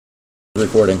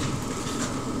recording.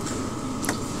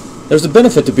 There's a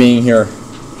benefit to being here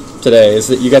today, is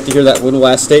that you got to hear that little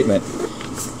last statement.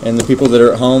 And the people that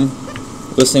are at home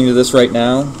listening to this right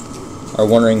now are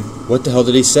wondering, what the hell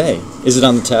did he say? Is it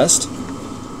on the test?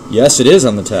 Yes, it is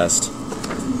on the test.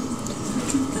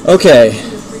 Okay.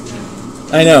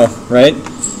 I know, right?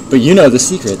 But you know the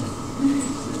secret.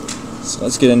 So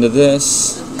let's get into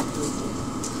this.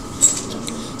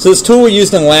 So this tool we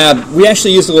used in lab, we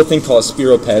actually used a little thing called a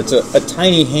spiroped. It's a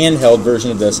tiny handheld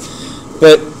version of this.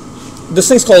 But this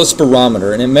thing's called a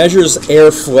spirometer, and it measures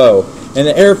air flow. And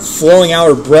the air flowing out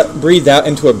or breathed out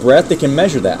into a breath, they can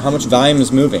measure that, how much volume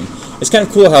is moving. It's kind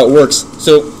of cool how it works.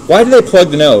 So why do they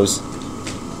plug the nose?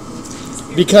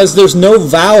 Because there's no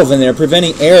valve in there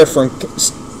preventing air from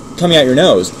coming out your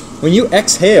nose. When you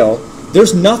exhale,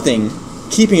 there's nothing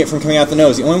keeping it from coming out the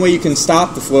nose. The only way you can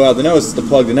stop the flow out of the nose is to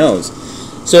plug the nose.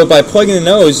 So by plugging the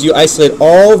nose, you isolate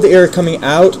all of the air coming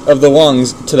out of the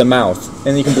lungs to the mouth,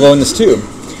 and you can blow in this tube.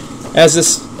 As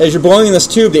you're blowing in this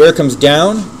tube, the air comes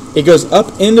down, it goes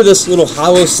up into this little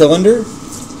hollow cylinder,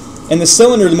 and the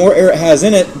cylinder, the more air it has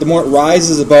in it, the more it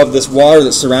rises above this water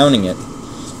that's surrounding it.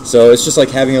 So it's just like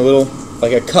having a little,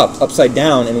 like a cup upside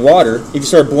down in water. If you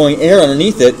start blowing air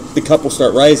underneath it, the cup will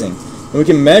start rising. And we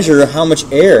can measure how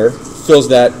much air fills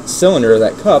that cylinder or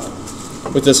that cup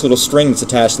with this little string that's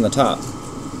attached in the top.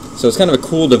 So it's kind of a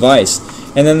cool device.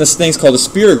 And then this thing's called a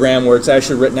spirogram, where it's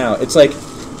actually written out. It's like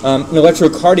an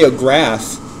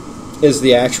electrocardiograph is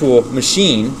the actual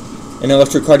machine, and an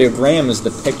electrocardiogram is the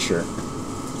picture.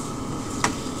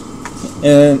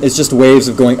 And it's just waves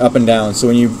of going up and down. So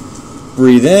when you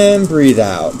breathe in, breathe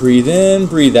out, breathe in,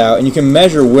 breathe out, and you can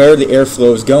measure where the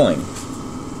airflow is going.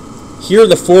 Here are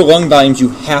the 4 lung volumes you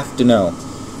have to know.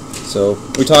 So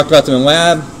we talked about them in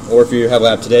lab, or if you have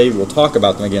lab today, we'll talk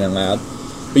about them again in lab.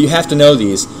 But you have to know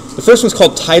these. The first one's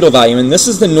called tidal volume, and this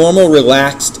is the normal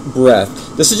relaxed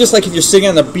breath. This is just like if you're sitting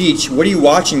on the beach, what are you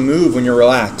watching move when you're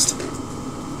relaxed?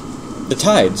 The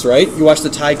tides, right? You watch the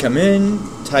tide come in,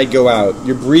 tide go out.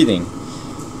 You're breathing.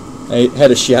 I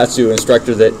had a shiatsu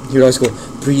instructor that he would always go,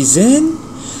 breathe in,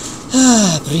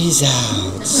 breathe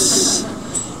out.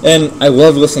 And I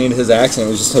loved listening to his accent.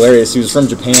 It was just hilarious. He was from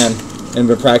Japan and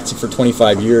been practicing for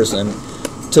 25 years, and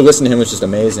to listen to him was just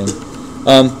amazing.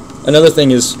 Another thing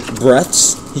is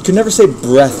breaths. He could never say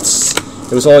breaths.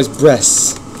 It was always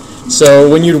breaths. So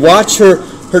when you'd watch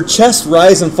her chest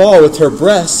rise and fall with her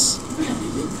breasts,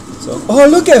 so, oh,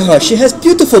 look at her. She has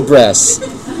beautiful breasts.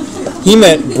 He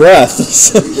meant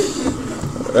breaths.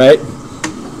 Right?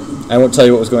 I won't tell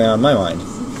you what was going on in my mind.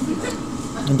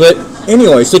 But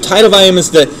anyway, so tidal volume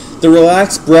is the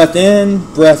relaxed breath in,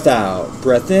 breath out.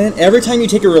 Breath in. Every time you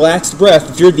take a relaxed breath,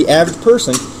 if you're the average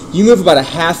person, you move about a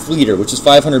half liter, which is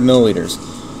 500 milliliters.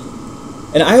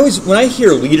 And when I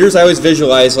hear liters, I always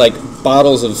visualize like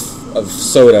bottles of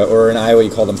soda, or in Iowa you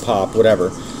call them pop,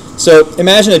 whatever. So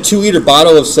imagine a 2-liter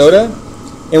bottle of soda.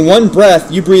 In one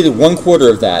breath, you breathe 1/4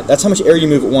 of that. That's how much air you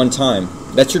move at one time.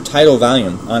 That's your tidal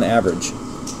volume on average.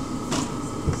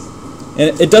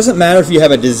 And it doesn't matter if you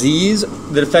have a disease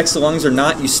that affects the lungs or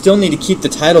not, you still need to keep the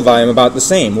tidal volume about the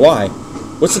same. Why?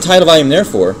 What's the tidal volume there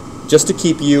for? Just to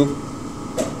keep you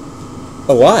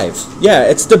alive. Yeah,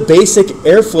 it's the basic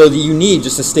airflow that you need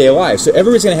just to stay alive. So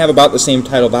everybody's going to have about the same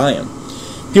tidal volume.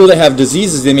 People that have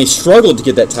diseases, they may struggle to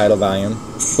get that tidal volume,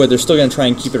 but they're still going to try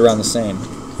and keep it around the same.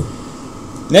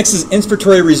 Next is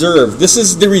inspiratory reserve. This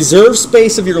is the reserve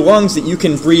space of your lungs that you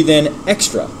can breathe in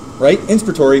extra, right?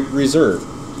 Inspiratory reserve.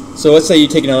 So let's say you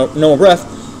take a normal breath,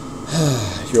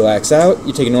 you relax out,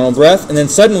 you take a normal breath, and then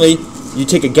suddenly you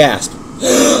take a gasp.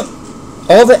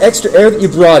 All the extra air that you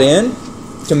brought in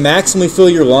to maximally fill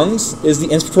your lungs is the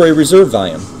inspiratory reserve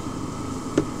volume.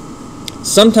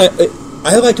 Sometimes,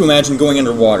 I like to imagine going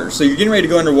underwater. So you're getting ready to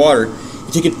go underwater,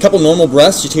 you take a couple normal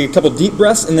breaths, you take a couple deep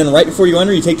breaths, and then right before you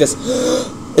enter, you take this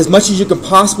as much as you can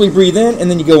possibly breathe in, and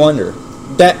then you go under.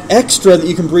 That extra that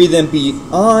you can breathe in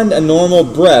beyond a normal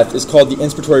breath is called the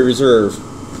inspiratory reserve,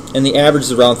 and the average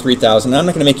is around 3,000. I'm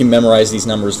not going to make you memorize these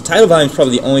numbers. The tidal volume is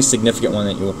probably the only significant one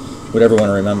that you would ever want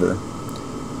to remember.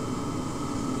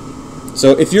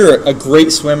 So if you're a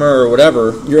great swimmer or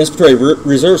whatever, your inspiratory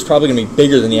reserve is probably going to be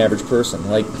bigger than the average person.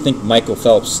 Like, I think Michael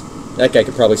Phelps, that guy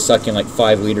could probably suck in like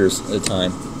 5 liters at a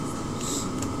time.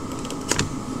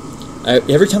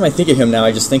 Every time I think of him now,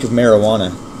 I just think of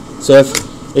marijuana. So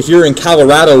if you're in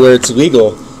Colorado where it's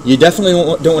legal, you definitely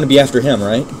don't want to be after him,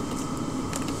 right?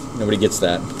 Nobody gets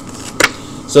that.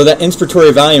 So that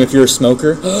inspiratory volume, if you're a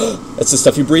smoker, that's the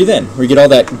stuff you breathe in, where you get all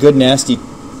that good, nasty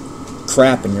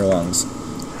crap in your lungs.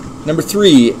 Number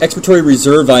 3, expiratory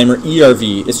reserve volume, or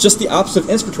ERV. It's just the opposite of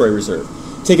inspiratory reserve.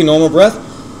 Take a normal breath,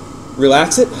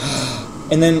 relax it,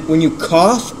 and then when you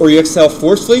cough or you exhale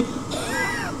forcefully,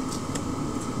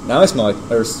 now I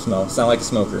sound like a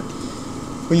smoker.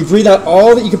 When you breathe out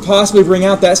all that you could possibly bring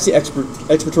out, that's the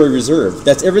expiratory reserve.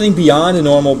 That's everything beyond a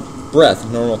normal breath,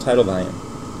 normal tidal volume.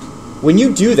 When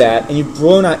you do that and you've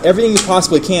blown out everything you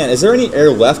possibly can, is there any air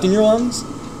left in your lungs?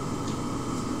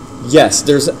 Yes,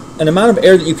 there's an amount of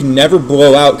air that you can never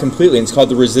blow out completely, and it's called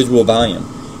the residual volume.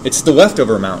 It's the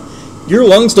leftover amount. Your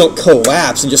lungs don't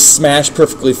collapse and just smash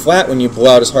perfectly flat when you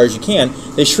blow out as hard as you can.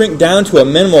 They shrink down to a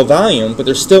minimal volume, but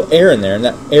there's still air in there, and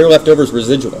that air left over is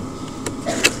residual.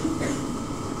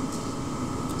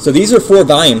 So these are 4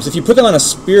 volumes. If you put them on a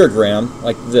spirogram,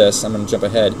 like this, I'm going to jump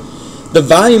ahead, the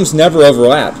volumes never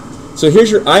overlap. So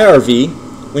here's your IRV.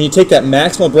 When you take that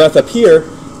maximal breath up here,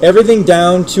 everything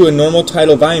down to a normal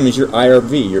tidal volume is your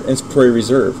IRV, your inspiratory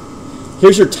reserve.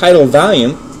 Here's your tidal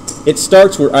volume. It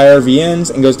starts where IRV ends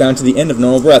and goes down to the end of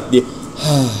normal breath, the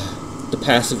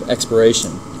passive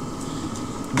expiration.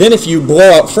 Then if you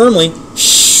blow out firmly,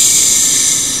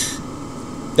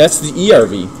 that's the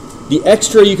ERV. The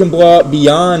extra you can blow out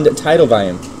beyond tidal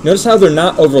volume. Notice how they're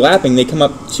not overlapping. They come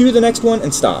up to the next one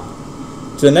and stop.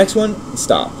 To the next one and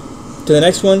stop. To the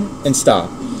next one and stop.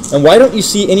 And why don't you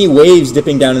see any waves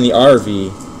dipping down in the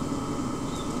RV?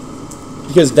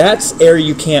 Because that's air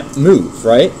you can't move,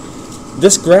 right?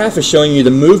 This graph is showing you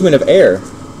the movement of air.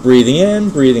 Breathing in,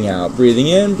 breathing out, breathing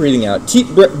in, breathing out. Deep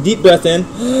breath in,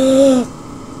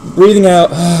 breathing out.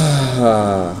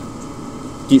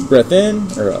 Deep breath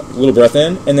in, or a little breath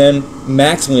in, and then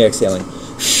maximally exhaling.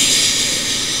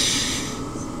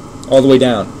 All the way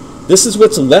down. This is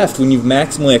what's left when you've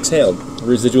maximally exhaled, the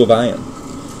residual volume.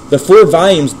 The 4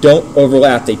 volumes don't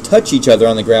overlap. They touch each other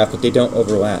on the graph, but they don't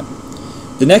overlap.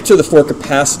 The next are the 4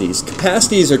 capacities.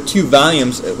 Capacities are 2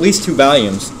 volumes, at least 2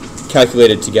 volumes,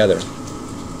 calculated together.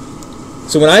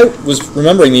 So when I was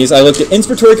remembering these, I looked at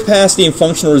inspiratory capacity and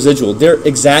functional residual. They're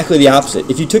exactly the opposite.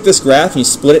 If you took this graph and you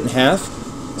split it in half,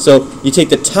 so you take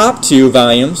the top 2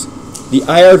 volumes, the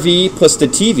IRV plus the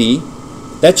TV,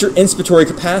 that's your inspiratory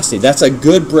capacity. That's a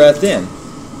good breath in.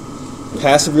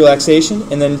 Passive relaxation,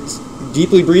 and then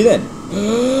deeply breathe in.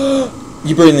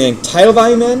 You bring the tidal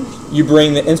volume in, you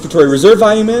bring the inspiratory reserve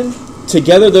volume in.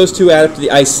 Together those 2 add up to the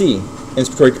IC,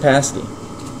 inspiratory capacity.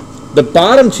 The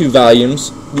bottom 2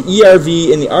 volumes, the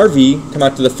ERV and the RV, come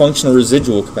out to the functional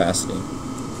residual capacity.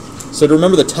 So to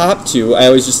remember the top 2, I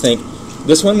always just think,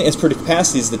 this one, the inspiratory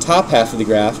capacity, is the top half of the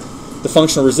graph. The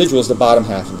functional residual is the bottom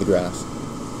half of the graph.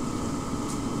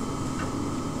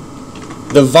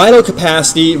 The vital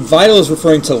capacity, vital is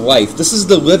referring to life. This is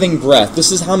the living breath.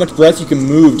 This is how much breath you can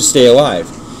move to stay alive.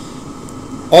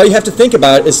 All you have to think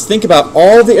about is think about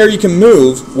all the air you can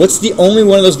move. What's the only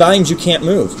one of those volumes you can't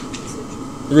move?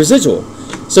 The residual.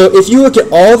 So if you look at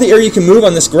all the air you can move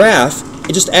on this graph,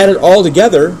 it just added all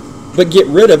together, but get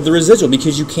rid of the residual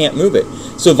because you can't move it.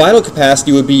 So vital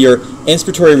capacity would be your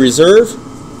inspiratory reserve,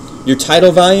 your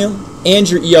tidal volume, and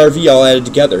your ERV all added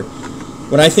together.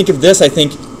 When I think of this, I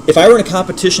think, if I were in a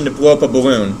competition to blow up a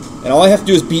balloon, and all I have to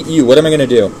do is beat you, what am I going to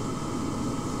do?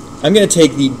 I'm going to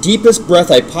take the deepest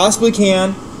breath I possibly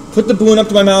can, put the balloon up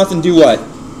to my mouth, and do what?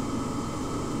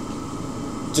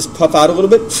 Just puff out a little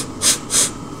bit.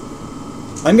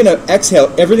 I'm going to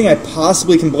exhale everything I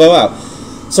possibly can blow out.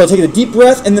 So I'll take a deep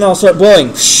breath, and then I'll start blowing.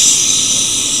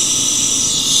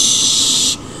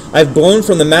 I've blown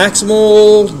from the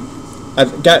maximal.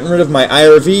 I've gotten rid of my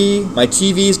IRV. My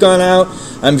TV's gone out.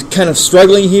 I'm kind of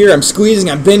struggling here. I'm squeezing.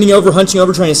 I'm bending over, hunching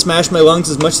over, trying to smash my lungs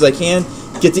as much as I can.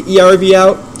 Get the ERV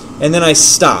out, and then I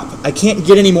stop. I can't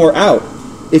get any more out.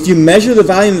 If you measure the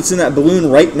volume that's in that balloon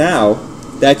right now,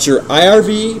 that's your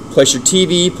IRV plus your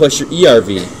TV plus your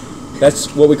ERV.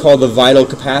 That's what we call the vital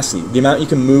capacity, the amount you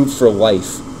can move for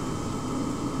life.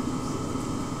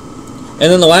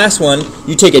 And then the last one,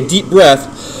 you take a deep breath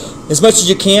as much as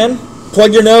you can,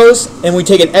 plug your nose, and we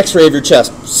take an x-ray of your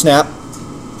chest. Snap.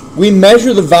 We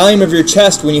measure the volume of your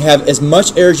chest when you have as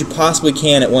much air as you possibly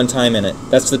can at one time in it.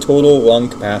 That's the total lung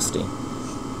capacity.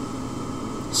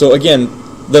 So again,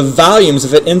 the volumes,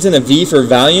 if it ends in a V for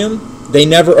volume, they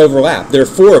never overlap. There are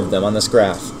 4 of them on this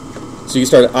graph. So you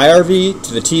start at IRV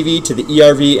to the TV to the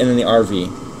ERV and then the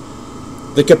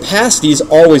RV. The capacities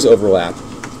always overlap.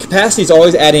 Capacity is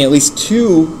always adding at least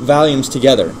 2 volumes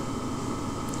together.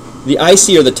 The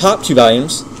IC are the top 2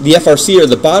 volumes, the FRC are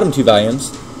the bottom 2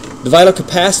 volumes, the vital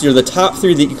capacity are the top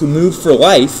 3 that you can move for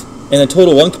life, and the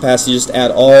total lung capacity, just add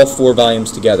all 4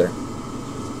 volumes together.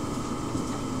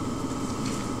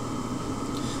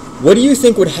 What do you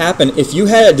think would happen if you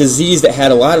had a disease that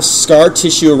had a lot of scar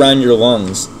tissue around your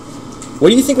lungs? What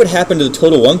do you think would happen to the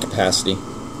total lung capacity?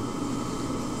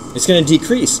 It's going to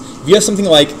decrease. If you have something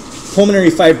like pulmonary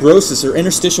fibrosis or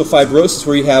interstitial fibrosis,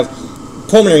 where you have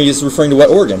pulmonary is referring to what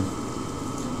organ?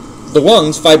 The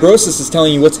lungs. Fibrosis is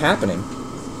telling you what's happening.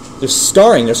 There's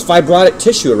scarring. There's fibrotic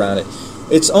tissue around it.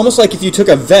 It's almost like if you took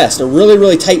a vest, a really,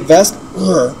 really tight vest,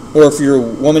 or if you're a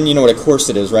woman, you know what a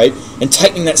corset is, right? And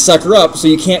tightening that sucker up so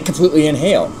you can't completely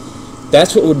inhale.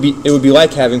 That's what it would be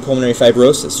like having pulmonary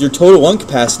fibrosis. Your total lung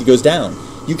capacity goes down.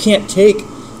 You can't take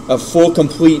a full,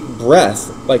 complete breath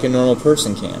like a normal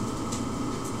person can.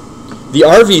 The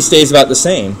RV stays about the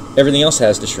same. Everything else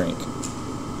has to shrink.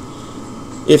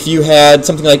 If you had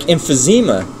something like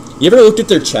emphysema, you ever looked at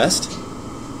their chest?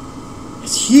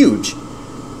 It's huge.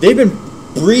 They've been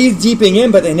breathed deeping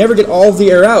in, but they never get all of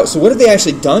the air out. So what have they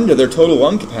actually done to their total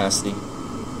lung capacity?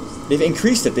 They've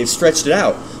increased it. They've stretched it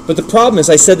out. But the problem is,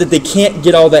 I said that they can't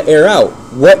get all that air out.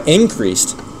 What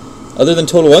increased? Other than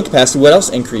total lung capacity, what else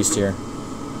increased here?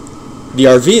 The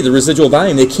RV, the residual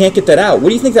volume, they can't get that out. What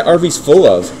do you think that RV's full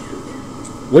of?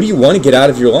 What do you want to get out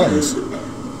of your lungs?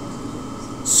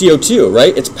 CO2,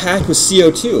 right? It's packed with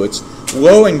CO2. It's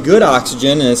low in good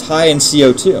oxygen and it's high in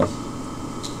CO2.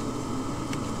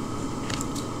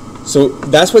 So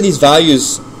that's why these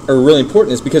values are really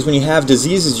important, is because when you have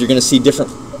diseases, you're going to see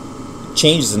different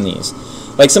changes in these.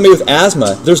 Like somebody with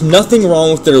asthma, there's nothing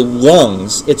wrong with their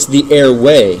lungs. It's the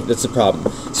airway that's the problem.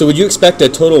 So would you expect a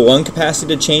total lung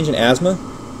capacity to change in asthma?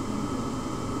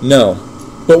 No.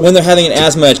 But when they're having an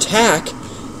asthma attack,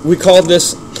 we call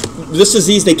this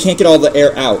disease, they can't get all the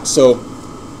air out. So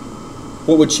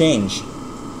what would change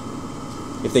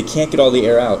if they can't get all the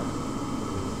air out?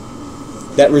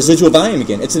 That residual volume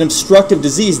again. It's an obstructive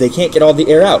disease. They can't get all the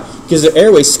air out because their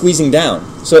airway's squeezing down.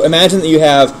 So imagine that you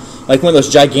have like one of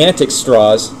those gigantic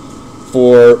straws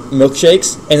for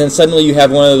milkshakes, and then suddenly you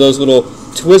have one of those little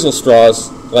twizzle straws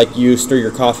like you stir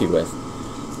your coffee with.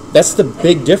 That's the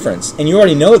big difference. And you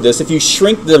already know this. If you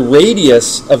shrink the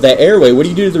radius of that airway, what do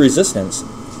you do to the resistance?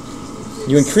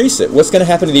 You increase it. What's going to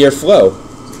happen to the airflow?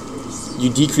 You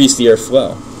decrease the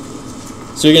airflow.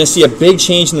 So you're going to see a big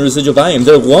change in the residual volume.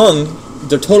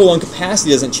 Their total lung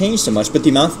capacity doesn't change so much, but the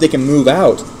amount that they can move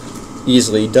out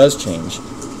easily does change.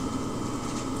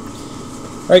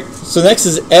 All right, so next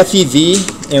is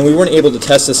FEV, and we weren't able to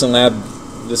test this in lab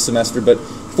this semester, but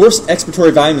forced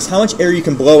expiratory volume is how much air you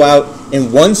can blow out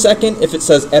in 1 second if it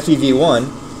says FEV1.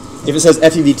 If it says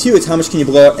FEV2, it's how much can you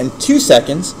blow out in 2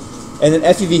 seconds, and then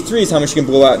FEV3 is how much you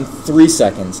can blow out in 3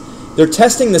 seconds. They're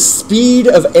testing the speed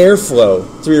of airflow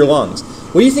through your lungs.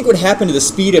 What do you think would happen to the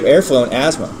speed of airflow in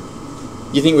asthma?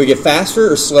 You think it would get faster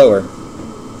or slower?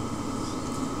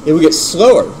 It would get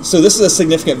slower. So this is a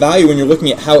significant value when you're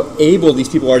looking at how able these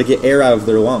people are to get air out of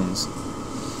their lungs.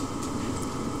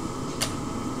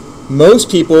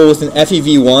 Most people with an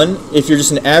FEV1, if you're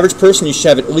just an average person, you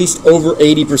should have at least over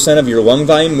 80% of your lung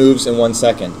volume moves in 1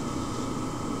 second.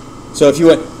 So if you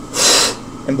went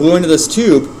and blew into this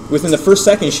tube, within the first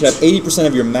second you should have 80%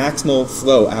 of your maximal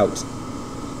flow out.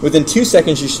 Within 2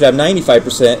 seconds you should have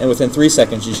 95%, and within 3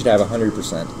 seconds you should have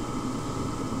 100%.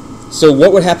 So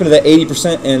what would happen to that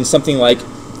 80% in something like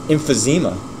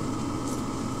emphysema,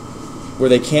 where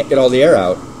they can't get all the air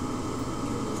out?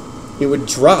 It would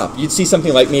drop. You'd see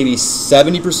something like maybe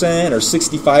 70% or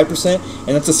 65%,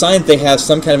 and that's a sign that they have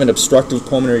some kind of an obstructive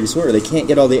pulmonary disorder. They can't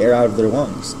get all the air out of their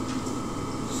lungs.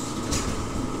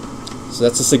 So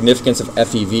that's the significance of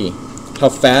FEV, how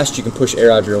fast you can push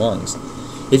air out of your lungs.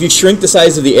 If you shrink the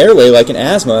size of the airway, like in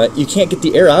asthma, you can't get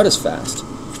the air out as fast.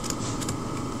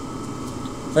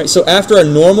 Right, so after a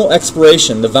normal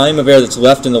expiration, the volume of air that's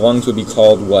left in the lungs would be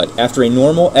called what? After a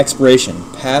normal expiration,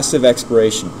 passive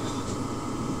expiration,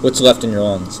 what's left in your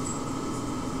lungs?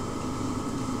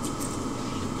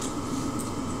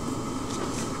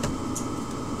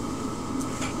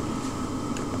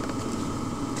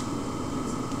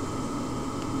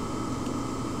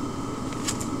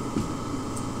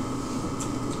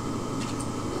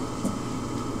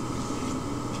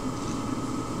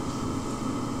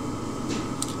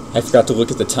 I forgot to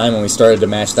look at the time when we started to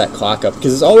match that clock up,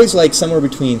 because it's always like somewhere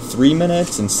between 3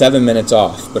 minutes and 7 minutes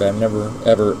off, but I'm never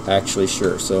ever actually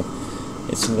sure. So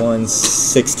it's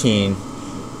 1:16.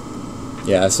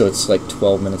 Yeah, so it's like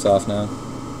 12 minutes off now.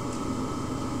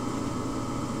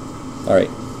 All right.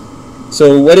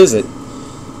 So what is it?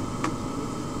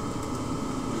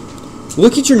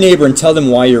 Look at your neighbor and tell them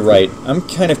why you're right. I'm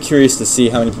kind of curious to see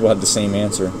how many people have the same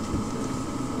answer.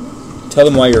 Tell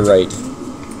them why you're right.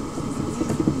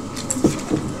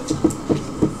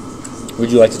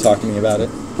 Would you like to talk to me about it?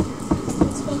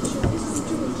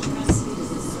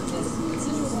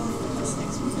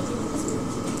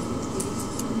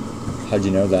 How'd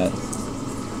you know that?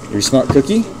 You're a smart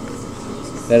cookie?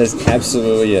 That is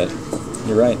absolutely it.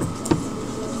 You're right.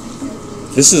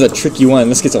 This is a tricky one.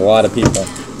 This gets a lot of people.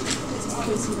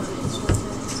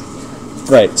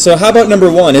 Right. So how about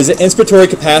number 1? Is it inspiratory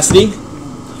capacity?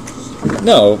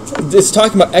 No. It's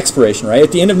talking about expiration, right?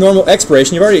 At the end of normal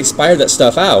expiration, you've already expired that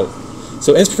stuff out.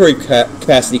 So inspiratory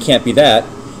capacity can't be that.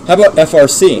 How about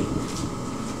FRC?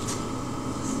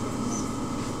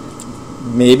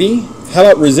 Maybe. How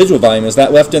about residual volume? Is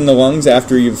that left in the lungs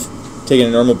after you've taken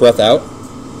a normal breath out?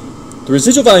 The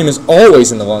residual volume is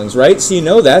always in the lungs, right? So you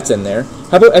know that's in there.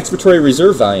 How about expiratory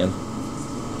reserve volume?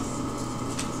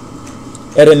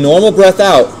 At a normal breath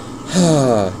out,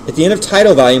 at the end of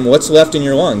tidal volume, what's left in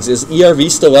your lungs? Is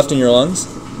ERV still left in your lungs?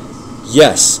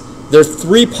 Yes. There are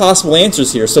 3 possible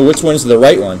answers here, so which one is the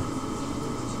right one?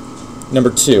 Number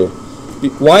 2.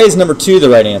 Why is number 2 the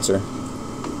right answer?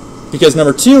 Because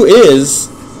number 2 is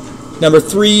number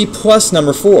 3 plus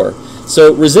number 4.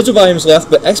 So residual volume's left,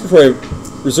 but expiratory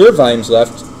reserve volume's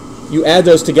left. You add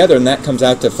those together, and that comes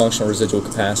out to functional residual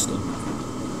capacity.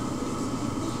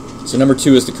 So number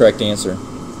 2 is the correct answer.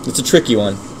 It's a tricky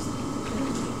one.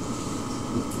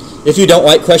 If you don't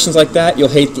like questions like that, you'll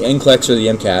hate the NCLEX or the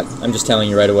MCAT. I'm just telling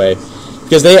you right away.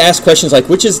 Because they ask questions like,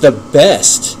 which is the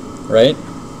best, right?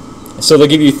 So they'll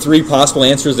give you 3 possible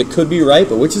answers that could be right,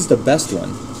 but which is the best one?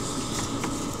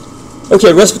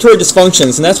 Okay, respiratory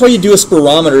dysfunctions, and that's why you do a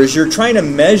spirometer, is you're trying to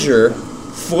measure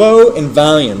flow and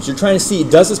volumes. You're trying to see,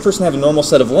 does this person have a normal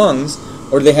set of lungs,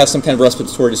 or do they have some kind of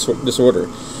respiratory disorder?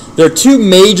 There are 2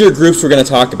 major groups we're going to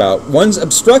talk about. One's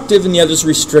obstructive and the other's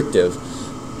restrictive.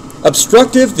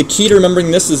 Obstructive, the key to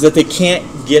remembering this is that they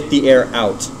can't get the air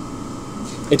out.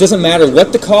 It doesn't matter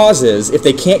what the cause is. If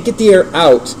they can't get the air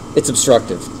out, it's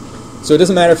obstructive. So it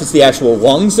doesn't matter if it's the actual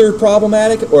lungs that are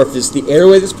problematic or if it's the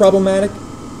airway that's problematic.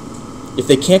 If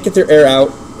they can't get their air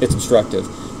out, it's obstructive.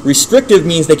 Restrictive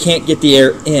means they can't get the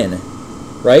air in,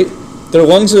 right? Their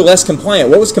lungs are less compliant.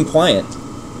 What was compliant?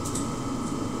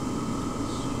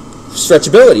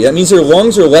 Stretchability. That means their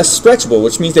lungs are less stretchable,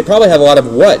 which means they probably have a lot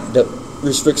of what that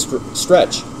restricts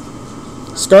stretch?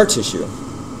 Scar tissue.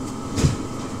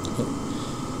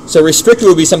 So restrictive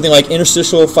would be something like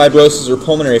interstitial fibrosis or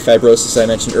pulmonary fibrosis I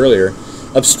mentioned earlier.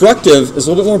 Obstructive is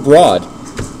a little bit more broad.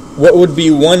 What would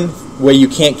be one way you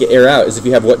can't get air out is if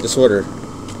you have what disorder?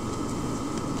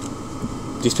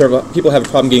 These people have a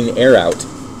problem getting the air out.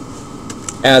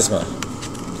 Asthma.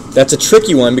 That's a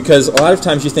tricky one because a lot of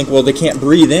times you think, well, they can't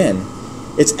breathe in.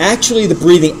 It's actually the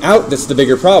breathing out that's the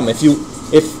bigger problem.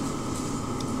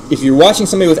 If you're watching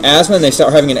somebody with asthma and they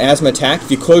start having an asthma attack, if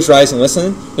you close your eyes and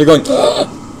listen, they're going,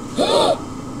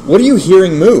 what are you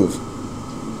hearing move?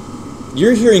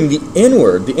 You're hearing the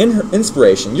inward, the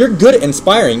inspiration. You're good at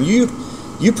inspiring. You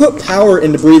put power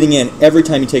into breathing in every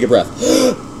time you take a breath.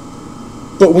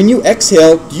 But when you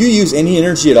exhale, do you use any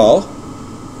energy at all?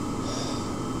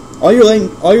 All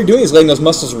you're doing is letting those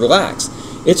muscles relax.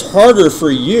 It's harder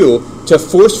for you to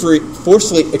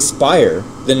forcefully expire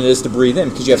than it is to breathe in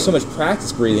because you have so much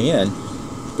practice breathing in,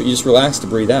 but you just relax to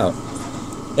breathe out.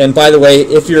 And by the way,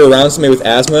 if you're around somebody with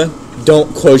asthma,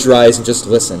 don't close your eyes and just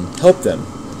listen. Help them,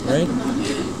 right?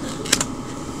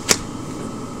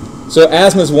 So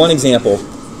asthma is one example.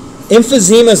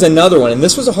 Emphysema is another one, and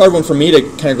this was a hard one for me to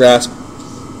kind of grasp,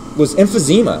 was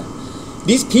emphysema.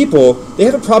 These people, they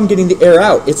have a problem getting the air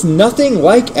out. It's nothing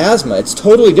like asthma. It's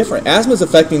totally different. Asthma is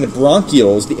affecting the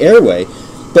bronchioles, the airway,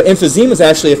 but emphysema is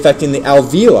actually affecting the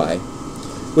alveoli.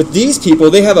 With these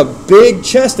people, they have a big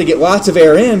chest. They get lots of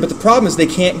air in, but the problem is they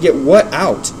can't get what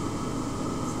out?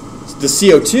 The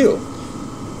CO2.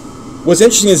 What's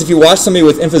interesting is if you watch somebody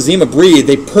with emphysema breathe,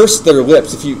 they purse their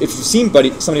lips. If you've seen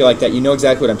somebody like that, you know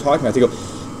exactly what I'm talking about. They go,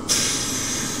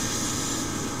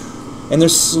 and they're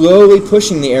slowly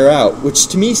pushing the air out, which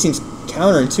to me seems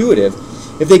counterintuitive.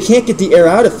 If they can't get the air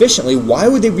out efficiently, why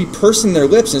would they be pursing their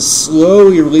lips and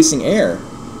slowly releasing air?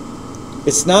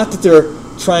 It's not that they're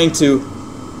trying to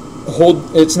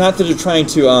hold. It's not that they're trying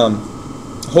to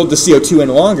hold the CO2 in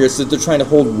longer. It's that they're trying to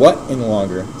hold what in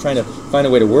longer? I'm trying to find a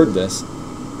way to word this.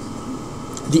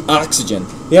 The oxygen.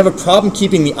 They have a problem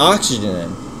keeping the oxygen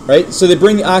in, right? So they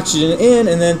bring the oxygen in,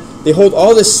 and then they hold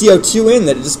all this CO2 in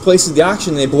that it displaces the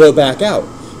oxygen, and they blow it back out.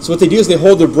 So what they do is they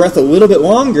hold their breath a little bit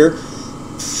longer,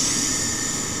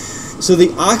 so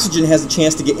the oxygen has a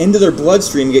chance to get into their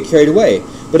bloodstream and get carried away.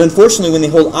 But unfortunately, when they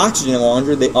hold oxygen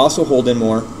longer, they also hold in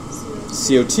more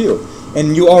CO2.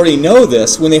 And you already know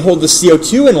this. When they hold the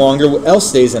CO2 in longer, what else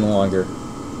stays in longer?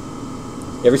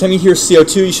 Every time you hear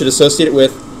CO2, you should associate it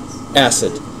with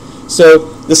acid. So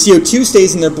the CO2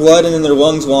 stays in their blood and in their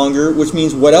lungs longer, which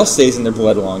means what else stays in their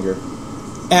blood longer?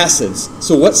 Acids.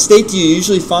 So what state do you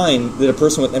usually find that a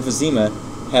person with emphysema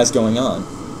has going on?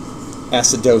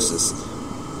 Acidosis.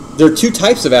 There are 2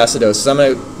 types of acidosis. I'm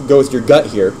going to go with your gut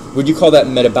here. Would you call that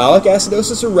metabolic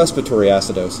acidosis or respiratory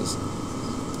acidosis?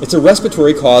 It's a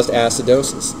respiratory-caused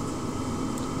acidosis.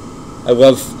 I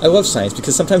love science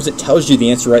because sometimes it tells you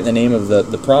the answer right in the name of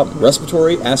the problem.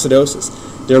 Respiratory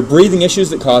acidosis. There are breathing issues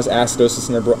that cause acidosis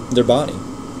in their body.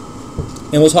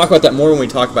 And we'll talk about that more when we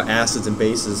talk about acids and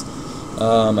bases.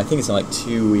 I think it's in like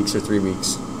 2 weeks or 3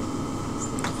 weeks.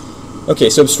 Okay,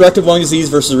 so obstructive lung disease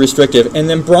versus restrictive. And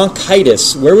then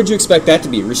bronchitis. Where would you expect that to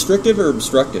be? Restrictive or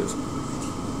obstructive?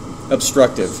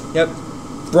 Obstructive. Yep.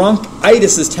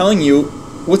 Bronchitis is telling you,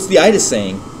 what's the itis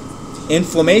saying?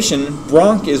 Inflammation.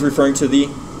 Bronch is referring to the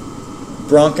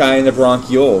bronchi and the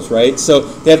bronchioles, right? So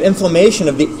they have inflammation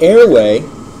of the airway,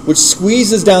 which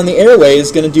squeezes down the airway.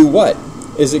 Is going to do what?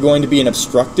 Is it going to be an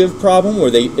obstructive problem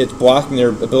where it's blocking their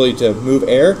ability to move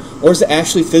air, or is it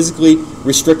actually physically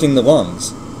restricting the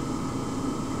lungs?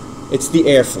 It's the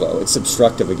airflow. It's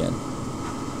obstructive again.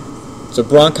 So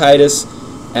bronchitis,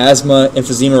 asthma,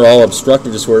 emphysema are all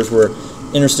obstructive disorders where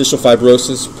interstitial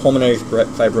fibrosis, pulmonary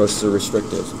fibrosis are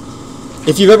restrictive.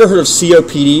 If you've ever heard of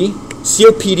COPD,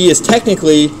 COPD is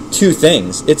technically two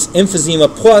things. It's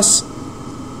emphysema plus,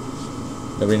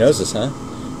 nobody knows this, huh?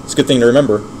 It's a good thing to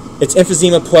remember. It's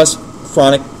emphysema plus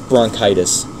chronic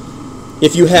bronchitis.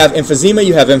 If you have emphysema,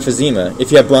 you have emphysema.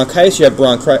 If you have bronchitis, you have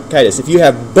bronchitis. If you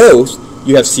have both,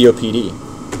 you have COPD.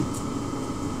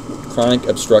 Chronic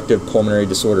obstructive pulmonary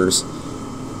disorders.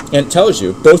 And it tells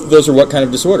you, both of those are what kind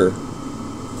of disorder?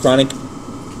 Chronic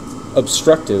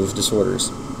obstructive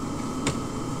disorders.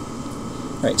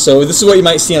 All right, so this is what you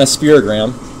might see on a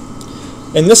spirogram.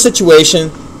 In this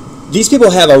situation, these people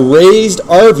have a raised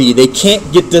RV. They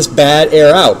can't get this bad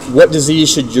air out. What disease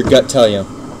should your gut tell you?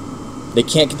 They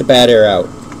can't get the bad air out.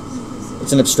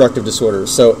 It's an obstructive disorder.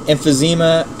 So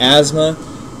emphysema, asthma,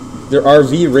 their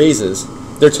RV raises.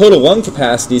 Their total lung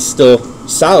capacity is still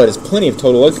solid. It's plenty of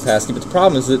total lung capacity, but the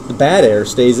problem is that the bad air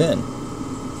stays in.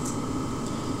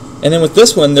 And then with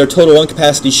this one, their total lung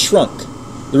capacity shrunk.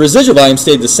 The residual volume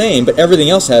stayed the same, but everything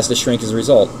else has to shrink as a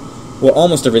result. Well,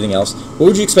 almost everything else. What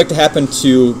would you expect to happen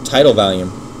to tidal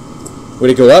volume? Would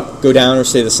it go up, go down, or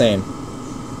stay the same?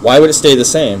 Why would it stay the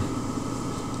same?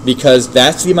 Because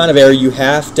that's the amount of air you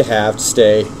have to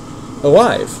stay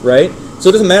alive, right? So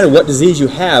it doesn't matter what disease you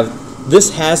have,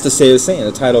 this has to stay the same,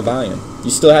 the tidal volume.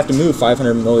 You still have to move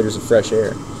 500 milliliters of fresh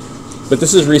air. But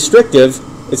this is restrictive.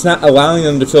 It's not allowing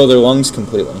them to fill their lungs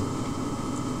completely.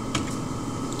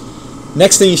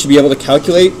 Next thing you should be able to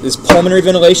calculate is pulmonary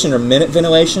ventilation or minute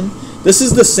ventilation. This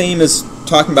is the same as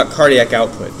talking about cardiac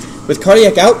output. With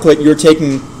cardiac output, you're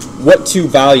taking what two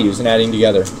values and adding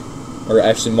together, or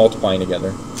actually multiplying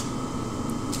together.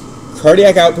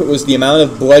 Cardiac output was the amount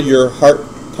of blood your heart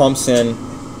pumps in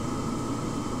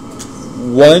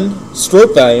one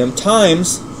stroke volume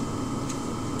times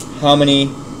how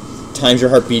many times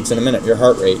your heart beats in a minute, your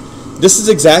heart rate. This is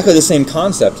exactly the same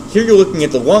concept. Here you're looking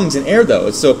at the lungs and air though.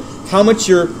 So how much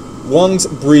your lungs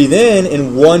breathe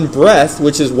in one breath,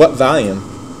 which is what volume?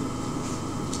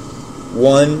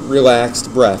 One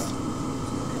relaxed breath.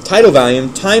 Tidal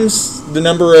volume times the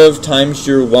number of times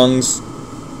your lungs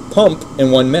pump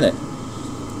in 1 minute.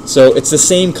 So it's the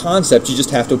same concept, you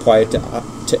just have to apply it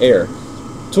to air.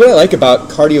 So what I like about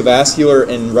cardiovascular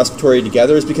and respiratory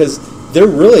together is because they're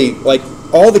really, like,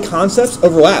 all the concepts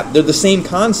overlap. They're the same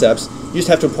concepts, you just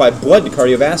have to apply blood to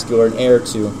cardiovascular and air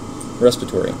to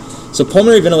respiratory. So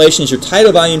pulmonary ventilation is your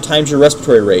tidal volume times your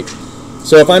respiratory rate.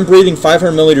 So if I'm breathing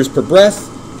 500 milliliters per breath,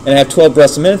 and I have 12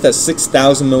 breaths a minute, that's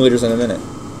 6,000 milliliters in a minute.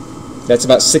 That's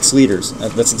about 6 liters.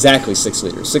 That's exactly 6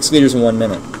 liters. 6 liters in 1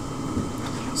 minute.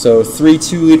 So 3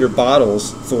 2-liter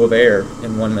bottles full of air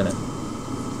in 1 minute.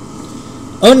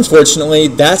 Unfortunately,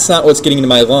 that's not what's getting into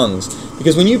my lungs.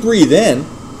 Because when you breathe in,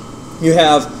 you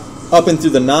have up and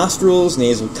through the nostrils,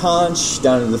 nasal conch,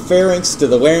 down into the pharynx, to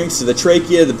the larynx, to the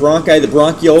trachea, the bronchi, the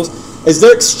bronchioles. Is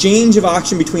there exchange of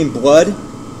oxygen between blood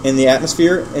and the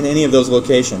atmosphere in any of those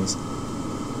locations?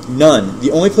 None.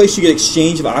 The only place you get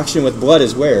exchange of oxygen with blood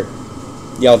is where?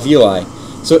 The alveoli.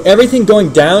 So everything going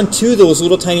down to those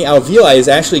little tiny alveoli is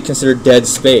actually considered dead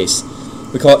space.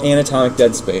 We call it anatomic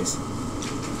dead space.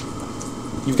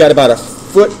 You've got about 1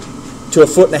 foot to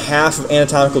 1.5 foot of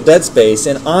anatomical dead space,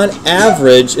 and on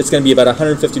average, it's going to be about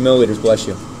 150 milliliters, bless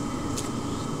you.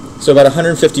 So about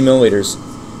 150 milliliters.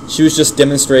 She was just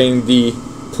demonstrating the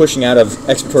pushing out of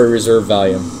expiratory reserve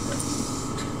volume.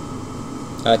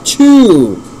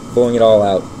 2! Blowing it all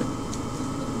out.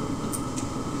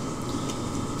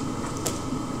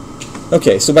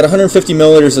 Okay, so about 150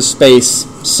 milliliters of space.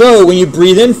 So when you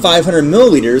breathe in 500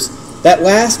 milliliters, That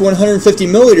last 150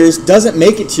 milliliters doesn't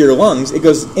make it to your lungs. It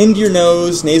goes into your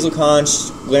nose, nasal conch,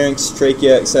 larynx,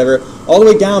 trachea, etc., all the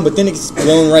way down, but then it's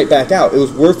blown right back out. It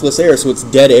was worthless air, so it's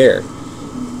dead air.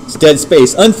 It's dead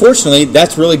space. Unfortunately,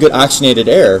 that's really good oxygenated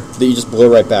air that you just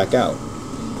blow right back out.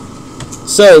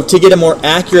 So to get a more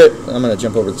accurate, I'm going to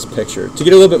jump over this picture, to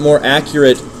get a little bit more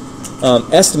accurate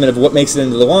estimate of what makes it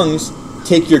into the lungs,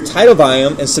 take your tidal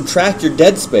volume and subtract your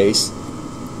dead space.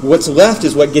 What's left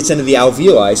is what gets into the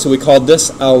alveoli, so we call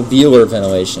this alveolar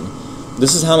ventilation.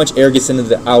 This is how much air gets into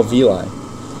the alveoli.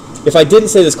 If I didn't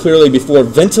say this clearly before,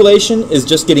 ventilation is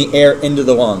just getting air into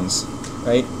the lungs,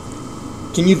 right?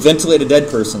 Can you ventilate a dead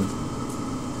person?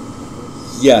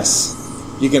 Yes.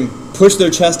 You can push their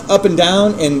chest up and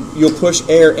down and you'll push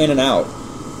air in and out.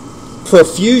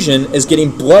 Perfusion is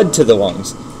getting blood to the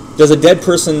lungs. Does a dead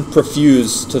person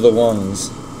perfuse to the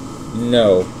lungs?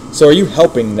 No. So are you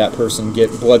helping that person get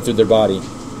blood through their body?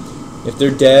 If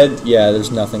they're dead, yeah, there's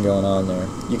nothing going on there.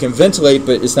 You can ventilate,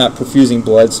 but it's not perfusing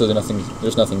blood, so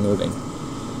there's nothing moving.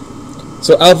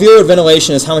 So alveolar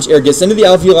ventilation is how much air gets into the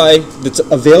alveoli that's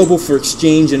available for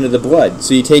exchange into the blood.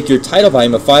 So you take your tidal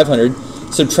volume of 500,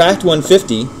 subtract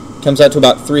 150, comes out to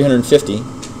about 350.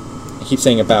 I keep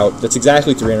saying about, that's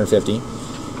exactly 350.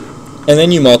 And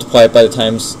then you multiply it by the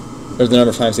times, or the number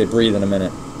of times they breathe in a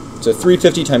minute. So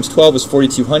 350 times 12 is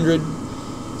 4,200.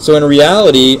 So in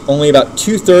reality, only about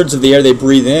 2/3 of the air they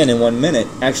breathe in 1 minute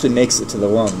actually makes it to the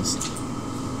lungs.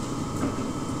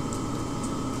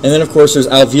 And then of course there's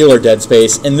alveolar dead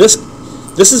space. And this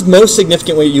is most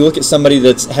significant when you look at somebody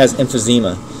that has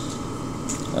emphysema.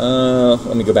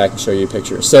 Let me go back and show you a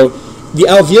picture. So the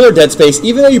alveolar dead space,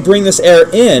 even though you bring this air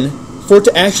in, for it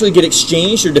to actually get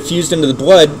exchanged or diffused into the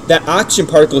blood, that oxygen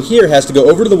particle here has to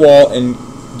go over to the wall and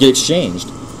get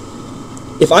exchanged.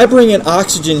 If I bring in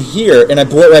oxygen here and I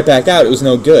blow it right back out, it was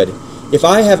no good. If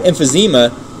I have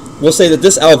emphysema, we'll say that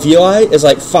this alveoli is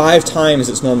like 5 times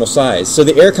its normal size. So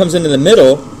the air comes into the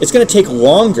middle, it's going to take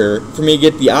longer for me to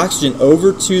get the oxygen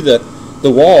over to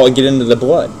the wall and get into the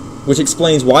blood, which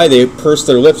explains why they purse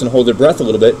their lips and hold their breath a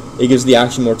little bit. It gives the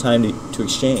oxygen more time to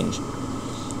exchange.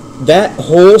 That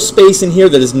whole space in here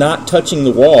that is not touching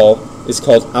the wall is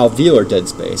called alveolar dead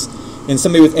space. In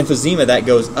somebody with emphysema, that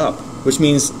goes up, which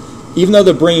means even though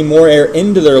they're bringing more air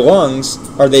into their lungs,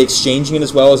 are they exchanging it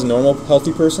as well as a normal,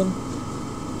 healthy person?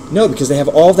 No, because they have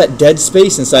all that dead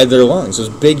space inside their lungs, those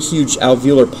big, huge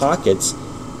alveolar pockets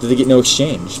that they get no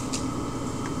exchange.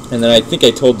 And then I think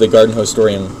I told the garden hose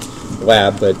story in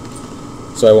lab, but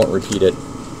so I won't repeat it.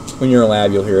 When you're in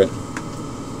lab, you'll hear it.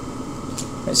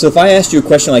 So if I asked you a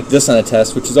question like this on a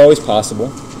test, which is always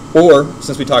possible, or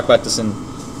since we talk about this in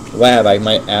lab, I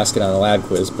might ask it on a lab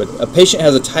quiz, but a patient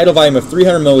has a tidal volume of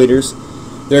 300 milliliters,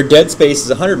 their dead space is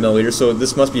 100 milliliters, so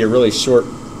this must be a really short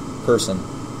person.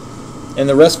 And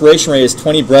the respiration rate is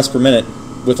 20 breaths per minute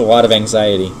with a lot of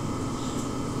anxiety.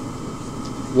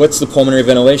 What's the pulmonary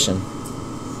ventilation?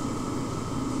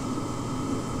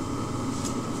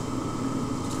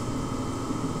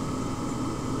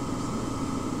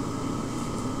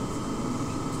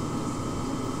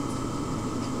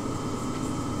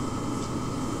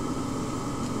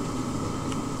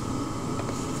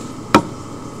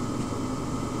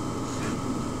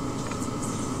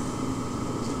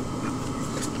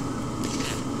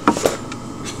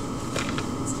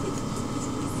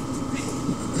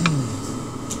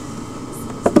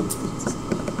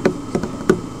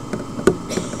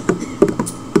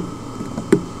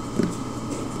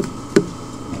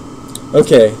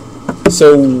 Okay,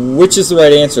 so which is the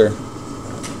right answer?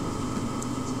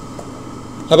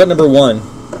 How about number 1?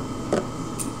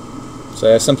 So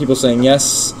I have some people saying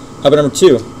yes. How about number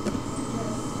 2?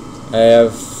 I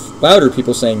have louder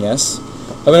people saying yes.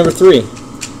 How about number 3?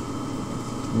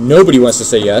 Nobody wants to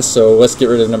say yes, so let's get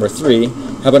rid of number 3.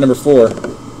 How about number 4?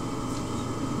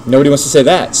 Nobody wants to say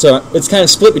that. So it's kind of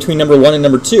split between number 1 and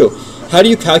number 2. How do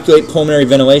you calculate pulmonary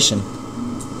ventilation?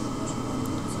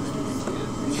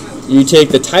 You take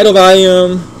the tidal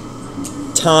volume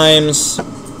times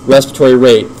respiratory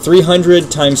rate. 300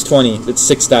 times 20, that's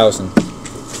 6,000.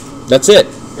 That's it.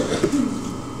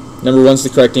 Number 1's the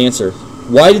correct answer.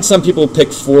 Why did some people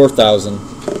pick 4,000?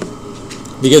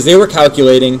 Because they were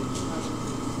calculating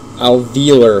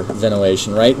alveolar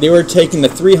ventilation, right? They were taking the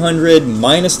 300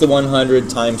 minus the 100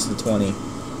 times the 20.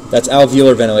 That's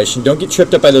alveolar ventilation. Don't get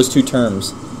tripped up by those two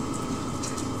terms.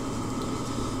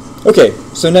 Okay,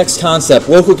 so next concept.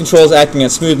 Local controls acting on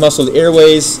smooth muscled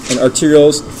airways and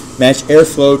arterioles match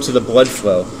airflow to the blood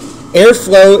flow.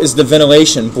 Airflow is the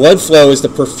ventilation. Blood flow is the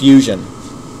perfusion.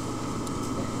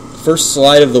 First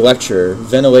slide of the lecture,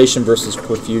 ventilation versus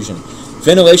perfusion.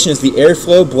 Ventilation is the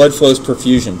airflow, blood flow is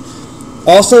perfusion.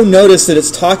 Also notice that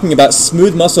it's talking about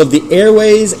smooth muscle of the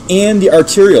airways and the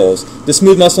arterioles. The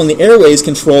smooth muscle in the airways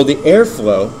control the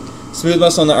airflow. Smooth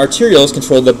muscle in the arterioles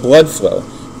control the blood flow.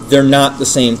 They're not the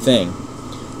same thing.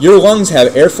 Your lungs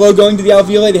have airflow going to the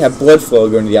alveoli, they have blood flow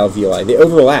going to the alveoli. They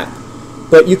overlap.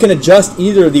 But you can adjust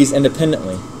either of these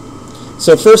independently.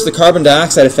 So first, the carbon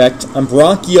dioxide effect on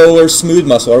bronchiolar smooth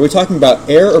muscle. Are we talking about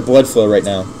air or blood flow right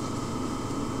now?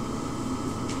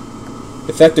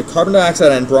 Effect of carbon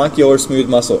dioxide on bronchiolar smooth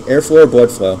muscle, airflow or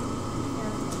blood flow?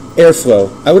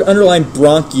 Airflow. I would underline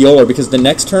bronchiolar because the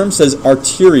next term says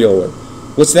arteriolar.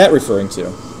 What's that referring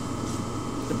to?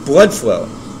 Blood flow.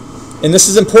 And this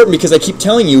is important because I keep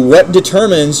telling you what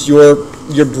determines your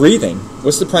breathing.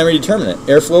 What's the primary determinant?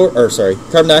 Airflow, or sorry,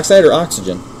 carbon dioxide or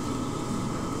oxygen?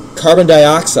 Carbon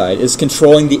dioxide is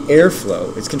controlling the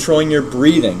airflow. It's controlling your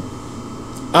breathing.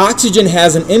 Oxygen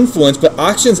has an influence, but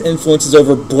oxygen's influence is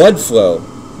over blood flow,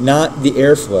 not the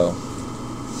airflow.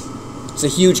 It's a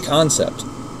huge concept.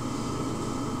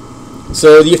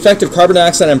 So the effect of carbon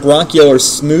dioxide on bronchiolar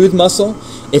smooth muscle,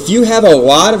 if you have a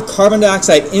lot of carbon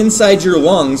dioxide inside your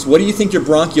lungs, what do you think your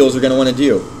bronchioles are going to want to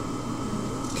do?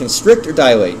 Constrict or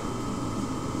dilate?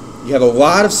 You have a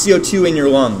lot of CO2 in your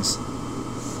lungs.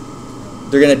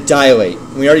 They're going to dilate.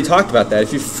 We already talked about that.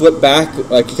 If you flip back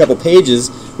like a couple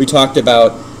pages, we talked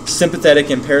about sympathetic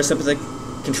and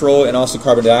parasympathetic control and also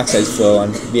carbon dioxide flow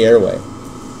on the airway.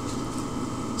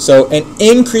 So an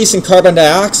increase in carbon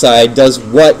dioxide does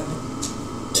what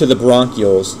to the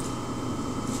bronchioles?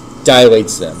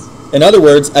 Dilates them. In other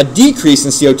words, a decrease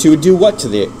in CO2 would do what to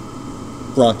the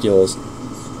bronchioles?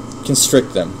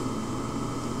 Constrict them.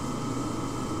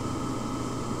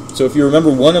 So if you remember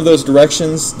one of those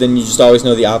directions, then you just always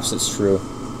know the opposite's true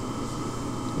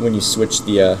when you switch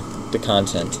the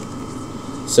content.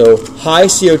 So high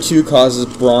CO2 causes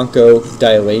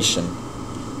bronchodilation.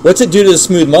 What's it do to the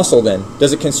smooth muscle then?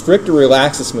 Does it constrict or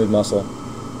relax the smooth muscle?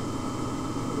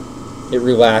 It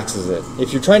relaxes it.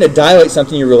 If you're trying to dilate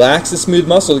something, you relax the smooth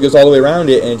muscle, it goes all the way around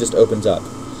it, and it just opens up.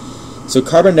 So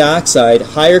carbon dioxide,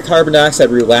 higher carbon dioxide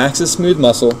relaxes smooth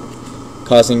muscle,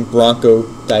 causing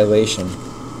bronchodilation.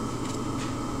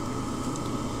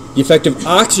 The effect of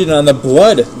oxygen on the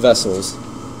blood vessels.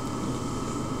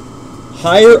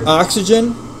 Higher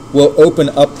oxygen will open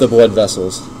up the blood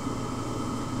vessels.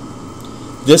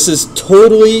 This is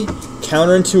totally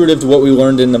counterintuitive to what we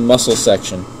learned in the muscle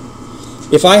section.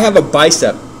 If I have a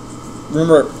bicep,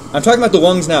 remember, I'm talking about the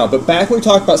lungs now, but back when we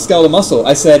talked about skeletal muscle,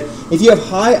 I said, if you have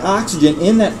high oxygen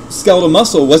in that skeletal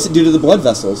muscle, what's it do to the blood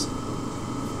vessels?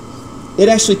 It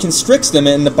actually constricts them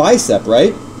in the bicep,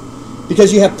 right?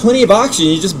 Because you have plenty of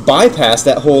oxygen, you just bypass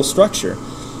that whole structure.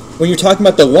 When you're talking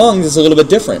about the lungs, it's a little bit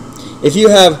different. If you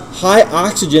have high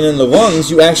oxygen in the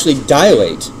lungs, you actually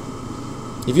dilate.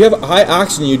 If you have high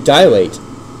oxygen, you dilate.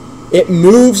 It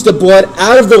moves the blood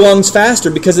out of the lungs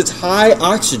faster because it's high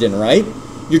oxygen, right?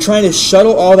 You're trying to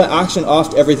shuttle all that oxygen off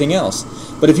to everything else.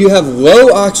 But if you have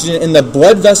low oxygen in the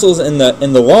blood vessels in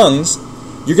the lungs,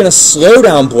 you're going to slow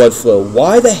down blood flow.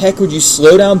 Why the heck would you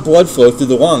slow down blood flow through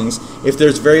the lungs if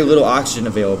there's very little oxygen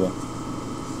available?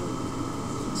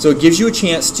 So it gives you a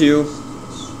chance to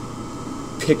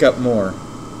pick up more.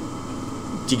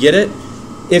 Do you get it?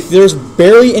 If there's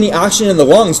barely any oxygen in the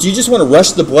lungs, do you just want to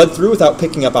rush the blood through without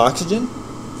picking up oxygen?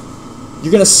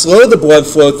 You're going to slow the blood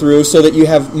flow through so that you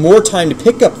have more time to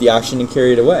pick up the oxygen and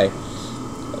carry it away.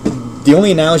 The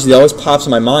only analogy that always pops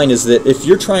in my mind is that if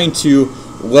you're trying to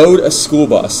load a school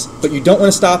bus, but you don't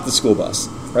want to stop the school bus,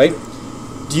 right?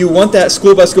 Do you want that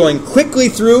school bus going quickly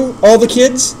through all the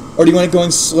kids, or do you want it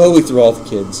going slowly through all the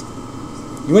kids?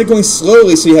 You want it going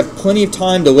slowly so you have plenty of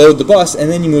time to load the bus, and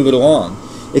then you move it along.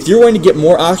 If you're going to get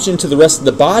more oxygen to the rest of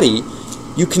the body,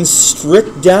 you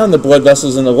constrict down the blood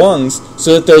vessels in the lungs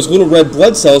so that those little red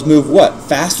blood cells move what?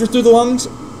 Faster through the lungs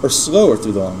or slower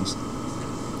through the lungs?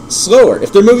 Slower.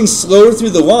 If they're moving slower through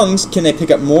the lungs, can they pick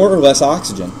up more or less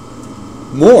oxygen?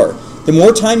 More. The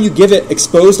more time you give it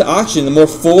exposed to oxygen, the more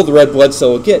full the red blood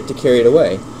cell will get to carry it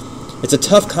away. It's a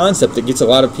tough concept that gets a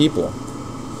lot of people.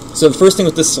 So the first thing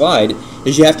with this slide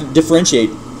is you have to differentiate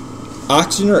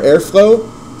oxygen or airflow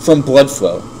from blood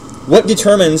flow. What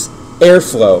determines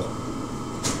airflow?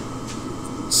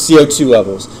 CO2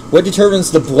 levels. What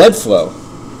determines the blood flow?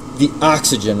 The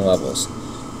oxygen levels.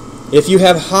 If you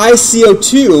have high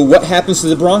CO2, what happens to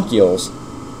the bronchioles?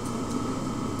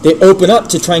 They open up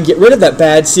to try and get rid of that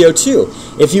bad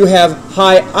CO2. If you have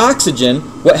high oxygen,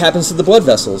 what happens to the blood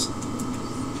vessels?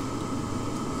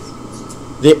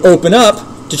 They open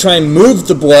up to try and move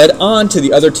the blood on to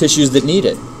the other tissues that need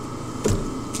it.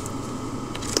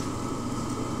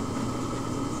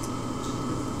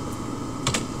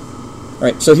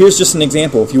 Alright, so here's just an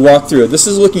example. If you walk through it, this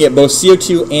is looking at both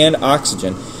CO2 and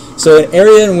oxygen. So an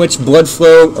area in which blood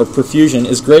flow or perfusion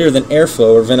is greater than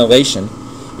airflow or ventilation,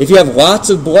 if you have lots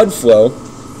of blood flow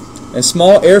and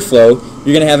small airflow,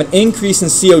 you're going to have an increase in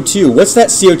CO2. What's that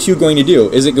CO2 going to do?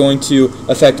 Is it going to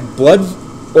affect blood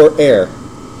or air?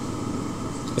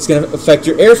 It's going to affect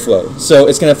your airflow. So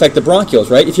it's going to affect the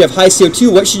bronchioles, right? If you have high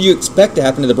CO2, what should you expect to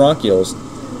happen to the bronchioles?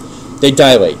 They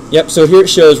dilate. Yep, so here it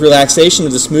shows relaxation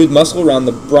of the smooth muscle around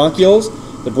the bronchioles.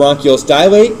 The bronchioles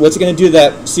dilate. What's it going to do to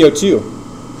that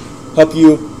CO2? Help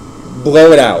you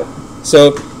blow it out.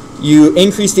 So you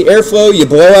increase the airflow, you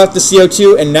blow out the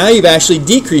CO2, and now you've actually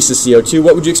decreased the CO2.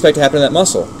 What would you expect to happen to that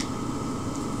muscle?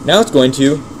 Now it's going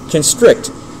to constrict.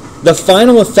 The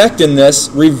final effect in this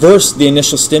reversed the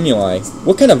initial stimuli.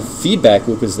 What kind of feedback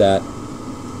loop is that?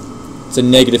 It's a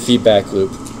negative feedback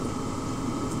loop.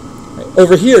 Right.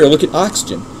 Over here, look at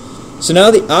oxygen. So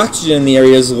now the oxygen in the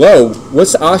area is low.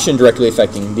 What's the oxygen directly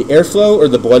affecting? The airflow or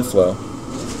the blood flow?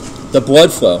 The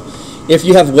blood flow. If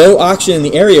you have low oxygen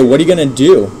in the area, what are you going to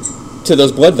do to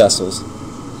those blood vessels?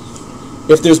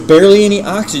 If there's barely any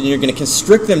oxygen, you're going to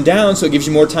constrict them down so it gives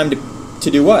you more time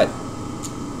to do what?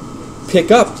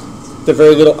 Pick up the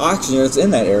very little oxygen that's in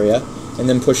that area and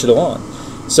then push it along.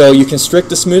 So you constrict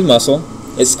the smooth muscle,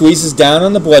 it squeezes down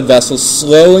on the blood vessels,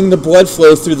 slowing the blood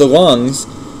flow through the lungs.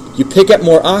 You pick up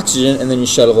more oxygen and then you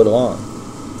shuttle it along.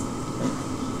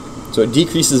 So it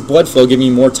decreases blood flow, giving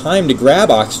you more time to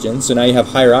grab oxygen, so now you have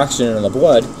higher oxygen in the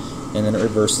blood, and then it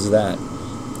reverses that.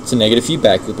 It's a negative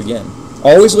feedback loop again.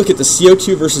 Always look at the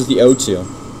CO2 versus the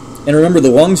O2. And remember, the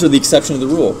lungs are the exception to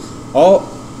the rule.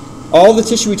 All the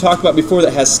tissue we talked about before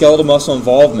that has skeletal muscle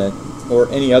involvement, or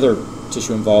any other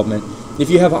tissue involvement, if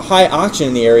you have a high oxygen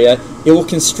in the area, it will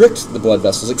constrict the blood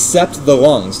vessels, except the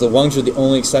lungs. The lungs are the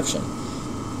only exception.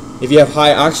 If you have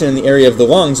high oxygen in the area of the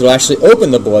lungs, it will actually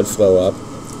open the blood flow up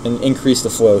and increase the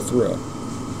flow through.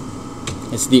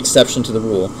 It's the exception to the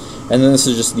rule. And then this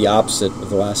is just the opposite of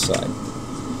the last slide.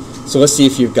 So let's see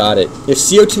if you've got it. If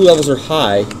CO2 levels are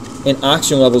high and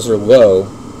oxygen levels are low,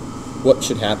 what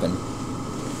should happen?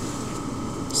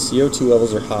 CO2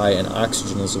 levels are high and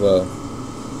oxygen is low.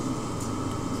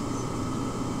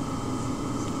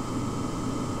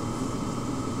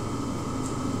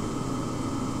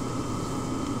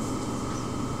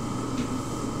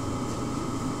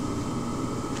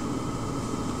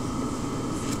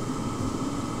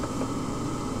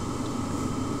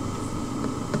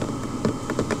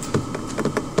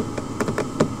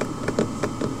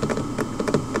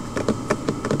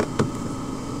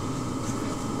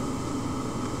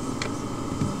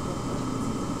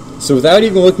 So without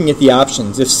even looking at the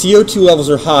options, if CO2 levels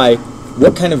are high,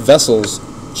 what kind of vessels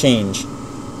change?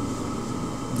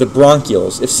 The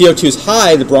bronchioles. If CO2 is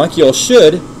high, the bronchioles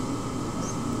should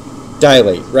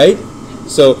dilate, right?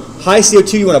 So high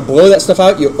CO2, you want to blow that stuff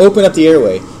out, you open up the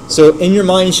airway. So in your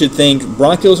mind, you should think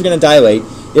bronchioles are going to dilate.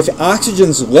 If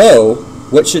oxygen's low,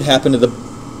 what should happen?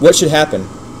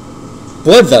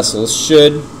 Blood vessels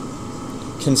should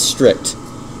constrict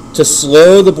to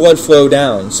slow the blood flow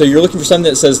down. So you're looking for something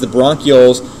that says the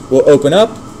bronchioles will open up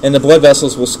and the blood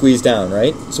vessels will squeeze down,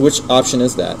 right? So which option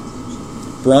is that?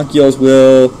 Bronchioles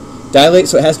will dilate,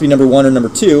 so it has to be number 1 or number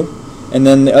 2. And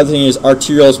then the other thing is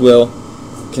arterioles will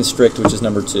constrict, which is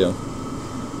number 2.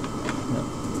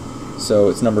 So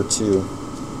it's number 2.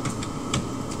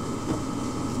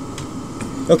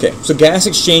 Okay, so gas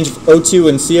exchange of O2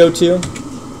 and CO2.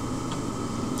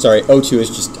 Sorry, O2 is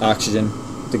just oxygen.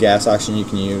 The gas oxygen you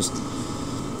can use.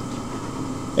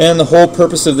 And the whole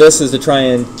purpose of this is to try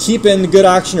and keep in the good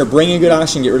oxygen or bring in good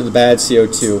oxygen, get rid of the bad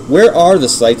CO2. Where are the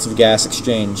sites of gas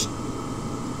exchange?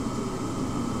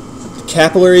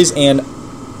 Capillaries and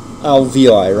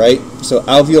alveoli, right? So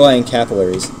alveoli and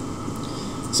capillaries.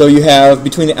 So you have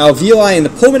between the alveoli and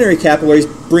the pulmonary capillaries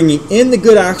bringing in the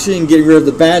good oxygen and getting rid of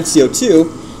the bad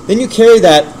CO2. Then you carry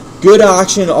that good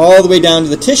oxygen all the way down to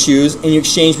the tissues, and you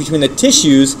exchange between the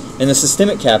tissues and the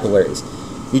systemic capillaries.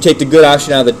 You take the good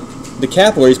oxygen out of the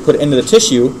capillaries, put it into the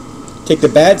tissue, take the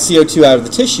bad CO2 out of the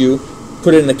tissue,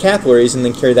 put it in the capillaries, and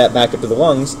then carry that back up to the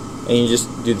lungs, and you just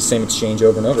do the same exchange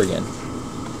over and over again.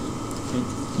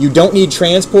 You don't need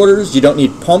transporters, you don't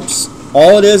need pumps.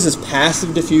 All it is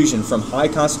passive diffusion from high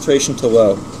concentration to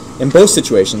low. In both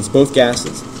situations, both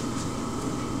gases.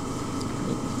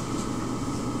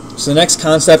 So the next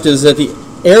concept is that the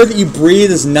air that you breathe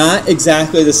is not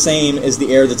exactly the same as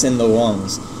the air that's in the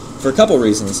lungs, for a couple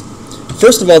reasons.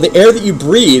 First of all, the air that you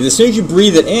breathe, as soon as you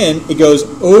breathe it in, it goes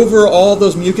over all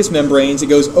those mucous membranes, it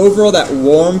goes over all that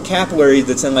warm capillary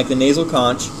that's in like the nasal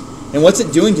conch, and what's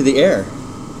it doing to the air?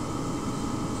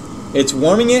 It's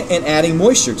warming it and adding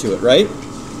moisture to it, right?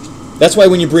 That's why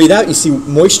when you breathe out, you see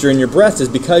moisture in your breath, is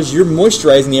because you're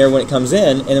moisturizing the air when it comes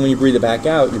in, and then when you breathe it back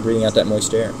out, you're breathing out that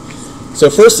moist air. So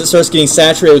first it starts getting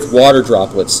saturated with water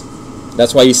droplets.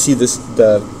 That's why you see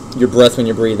your breath when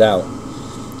you breathe out.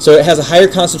 So it has a higher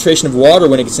concentration of water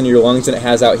when it gets into your lungs than it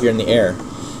has out here in the air.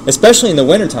 Especially in the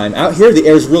wintertime. Out here the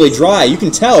air is really dry. You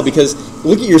can tell because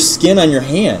look at your skin on your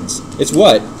hands. It's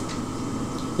what?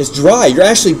 It's dry. You're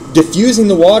actually diffusing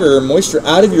the water or moisture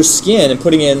out of your skin and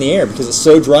putting it in the air because it's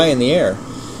so dry in the air.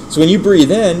 So when you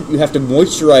breathe in, you have to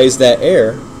moisturize that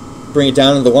air, bring it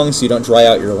down into the lungs so you don't dry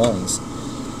out your lungs.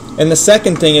 And the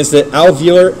second thing is that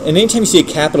alveolar, and anytime you see a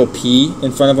capital P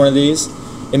in front of one of these,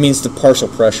 it means the partial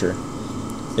pressure.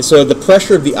 And so the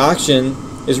pressure of the oxygen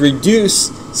is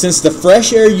reduced since the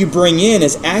fresh air you bring in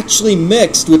is actually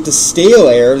mixed with the stale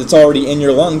air that's already in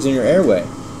your lungs and your airway.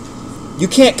 You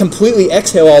can't completely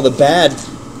exhale all the bad,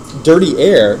 dirty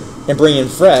air and bring in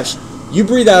fresh. You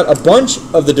breathe out a bunch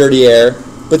of the dirty air,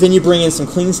 but then you bring in some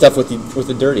clean stuff with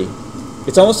the dirty.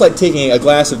 It's almost like taking a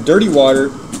glass of dirty water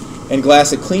and a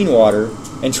glass of clean water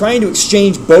and trying to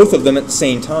exchange both of them at the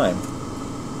same time.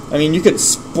 I mean, you could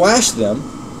splash them,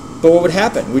 but what would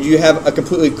happen? Would you have a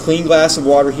completely clean glass of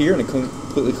water here and a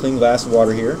completely clean glass of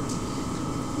water here?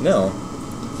 No.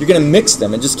 You're going to mix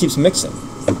them. It just keeps mixing.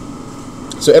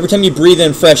 So every time you breathe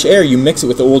in fresh air, you mix it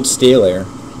with old stale air.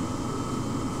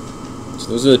 So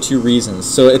those are the two reasons.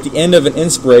 So at the end of an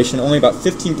inspiration, only about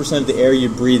 15% of the air you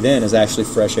breathe in is actually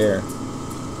fresh air.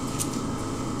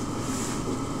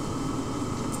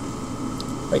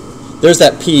 Right. There's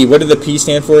that P. What did the P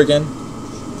stand for again?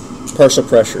 Partial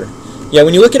pressure. Yeah,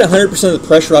 when you look at 100% of the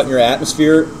pressure out in your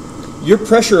atmosphere, your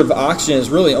pressure of oxygen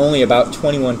is really only about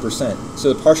 21%.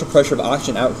 So the partial pressure of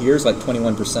oxygen out here is like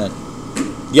 21%.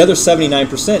 The other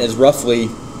 79% is roughly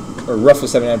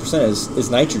 79% is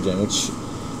nitrogen, which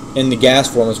in the gas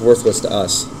form is worthless to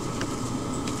us.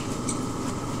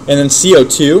 And then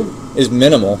CO2 is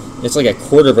minimal. It's like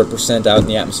 1/4% out in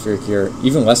the atmosphere here,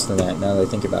 even less than that now that I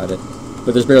think about it.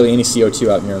 But there's barely any CO2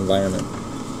 out in your environment.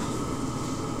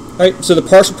 Alright, so the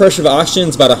partial pressure of oxygen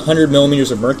is about 100 millimeters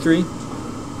of mercury.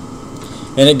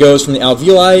 And it goes from the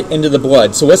alveoli into the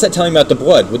blood. So what's that telling me about the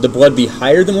blood? Would the blood be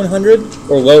higher than 100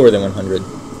 or lower than 100?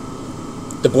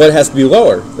 The blood has to be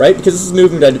lower, right? Because this is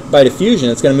moving by diffusion.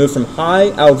 It's going to move from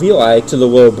high alveoli to the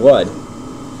low blood.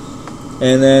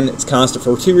 And then it's constant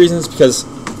for two reasons, because,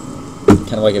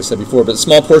 kind of like I've said before, but a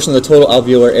small portion of the total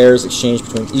alveolar air is exchanged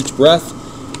between each breath,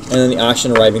 and then the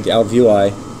oxygen arriving at the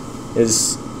alveoli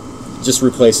just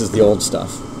replaces the old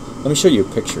stuff. Let me show you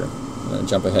a picture. I'm going to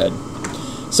jump ahead.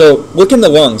 So look in the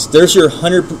lungs. There's your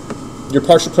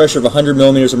partial pressure of 100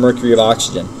 millimeters of mercury of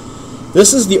oxygen.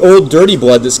 This is the old dirty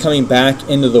blood that's coming back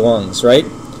into the lungs, right?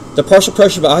 The partial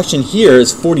pressure of oxygen here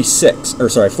is 40.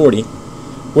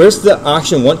 Where's the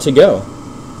oxygen want to go?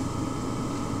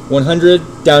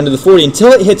 100 down to the 40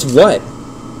 until it hits what?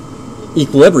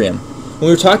 Equilibrium. When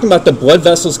we were talking about the blood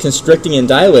vessels constricting and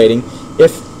dilating,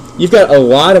 if you've got a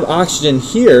lot of oxygen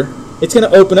here, it's going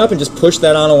to open up and just push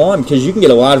that on along because you can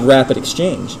get a lot of rapid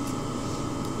exchange.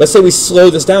 Let's say we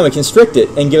slow this down, we constrict it,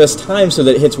 and give us time so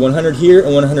that it hits 100 here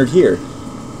and 100 here.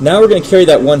 Now we're going to carry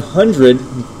that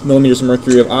 100 millimeters of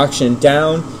mercury of oxygen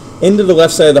down into the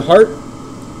left side of the heart,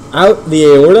 out the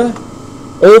aorta,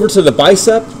 over to the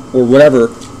bicep, or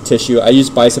whatever tissue. I use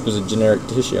bicep as a generic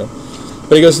tissue.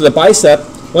 But it goes to the bicep.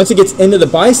 Once it gets into the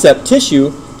bicep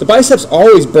tissue, the bicep's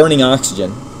always burning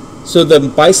oxygen. So the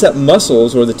bicep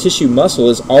muscles, or the tissue muscle,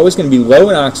 is always going to be low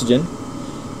in oxygen.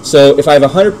 So if I have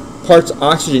 100 parts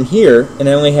oxygen here, and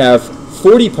I only have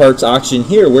 40 parts oxygen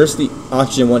here, where's the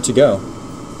oxygen want to go?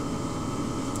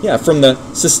 Yeah, from the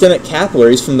systemic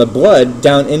capillaries, from the blood,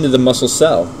 down into the muscle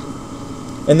cell.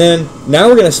 And then, now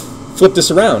we're going to flip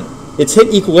this around. It's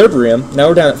hit equilibrium, now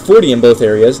we're down at 40 in both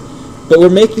areas, but we're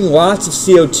making lots of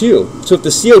CO2. So if the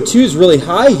CO2 is really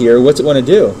high here, what's it want to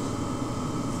do?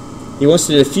 It wants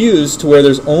to diffuse to where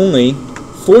there's only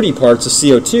 40 parts of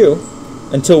CO2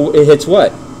 until it hits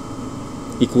what?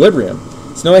 Equilibrium.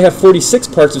 So now I have 46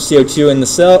 parts of CO2 in the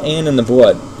cell and in the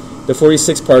blood. The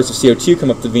 46 parts of CO2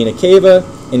 come up the vena cava,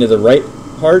 into the right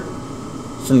heart,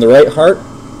 from the right heart,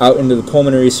 out into the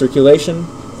pulmonary circulation,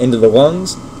 into the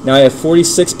lungs. Now I have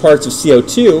 46 parts of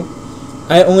CO2.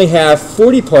 I only have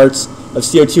 40 parts of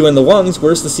CO2 in the lungs.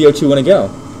 Where's the CO2 want to go?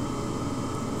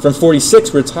 From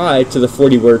 46 where it's high to the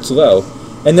 40 where it's low.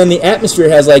 And then the atmosphere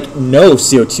has like no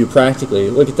CO2 practically.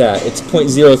 Look at that. It's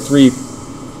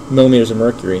 0.03 millimeters of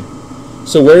mercury.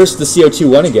 So where's the CO2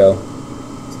 want to go?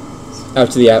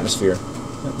 Out to the atmosphere.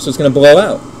 So it's going to blow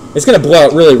out. It's going to blow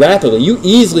out really rapidly. You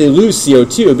easily lose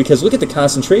CO2 because look at the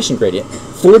concentration gradient.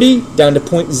 40 down to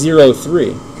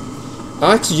 0.03.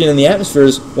 oxygen in the atmosphere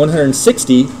is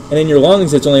 160, and in your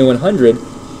lungs it's only 100,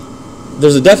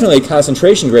 there's definitely a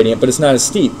concentration gradient, but it's not as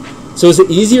steep. So is it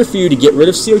easier for you to get rid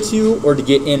of CO2 or to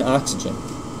get in oxygen?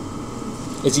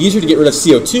 It's easier to get rid of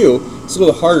CO2. It's a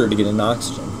little harder to get in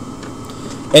oxygen.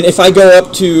 And if I go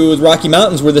up to the Rocky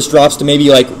Mountains where this drops to maybe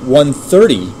like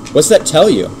 130, what's that tell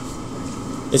you?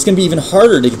 It's going to be even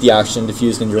harder to get the oxygen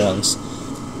diffused in your lungs.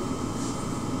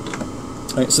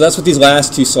 All right, so that's what these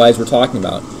last two slides were talking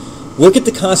about. Look at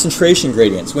the concentration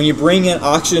gradients. When you bring in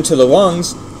oxygen to the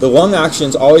lungs, the lung oxygen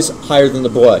is always higher than the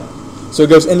blood. So it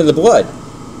goes into the blood.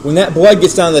 When that blood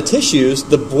gets down to the tissues,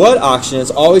 the blood oxygen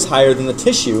is always higher than the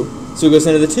tissue, so it goes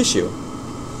into the tissue.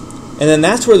 And then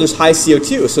that's where there's high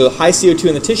CO2. So the high CO2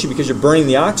 in the tissue, because you're burning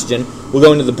the oxygen, will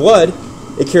go into the blood.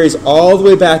 It carries all the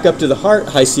way back up to the heart,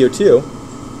 high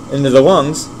CO2, into the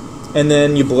lungs, and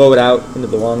then you blow it out into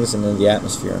the lungs and into the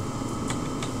atmosphere.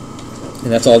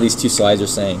 And that's all these two slides are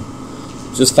saying.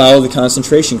 Just follow the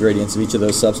concentration gradients of each of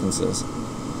those substances.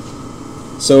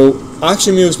 So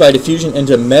oxygen moves by diffusion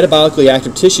into metabolically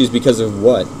active tissues because of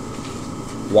what?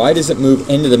 Why does it move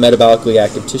into the metabolically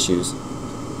active tissues?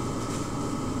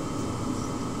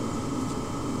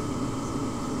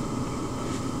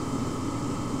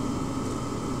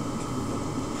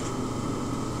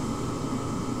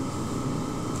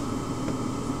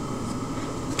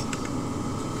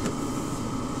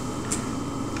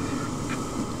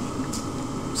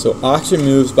 So oxygen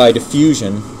moves by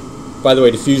diffusion. By the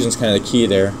way, diffusion is kind of the key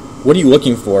there. What are you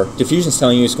looking for? Diffusion is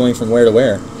telling you it's going from where to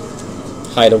where?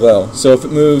 High to low. So if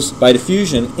it moves by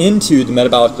diffusion into the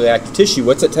metabolically active tissue,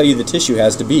 what's that tell you the tissue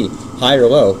has to be? High or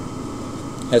low?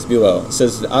 It has to be low. It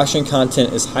says the oxygen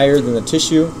content is higher than the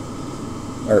tissue,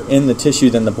 or in the tissue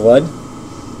than the blood.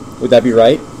 Would that be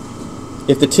right?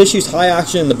 If the tissue's high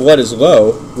oxygen and the blood is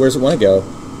low, where does it want to go?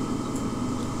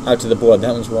 Out to the blood.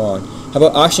 That one's wrong. How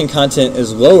about oxygen content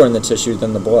is lower in the tissue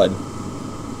than the blood?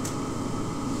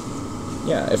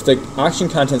 Yeah, if the oxygen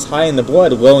content's high in the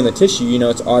blood, low in the tissue, you know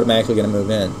it's automatically going to move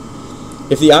in.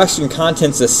 If the oxygen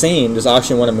content's the same, does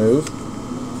oxygen want to move?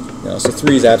 No, so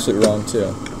 3 is absolutely wrong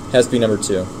too. It has to be number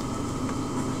 2.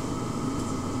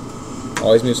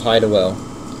 Always moves high to low.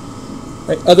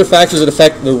 Right, other factors that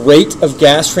affect the rate of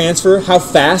gas transfer, how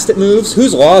fast it moves.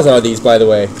 Whose laws are these, by the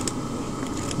way?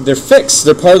 They're fixed.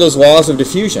 They're part of those laws of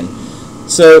diffusion.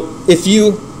 So if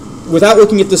you, without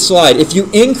looking at this slide, if you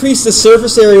increase the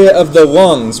surface area of the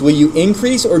lungs, will you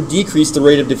increase or decrease the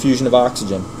rate of diffusion of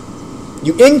oxygen?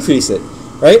 You increase it,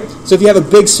 right? So if you have a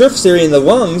big surface area in the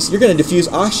lungs, you're going to diffuse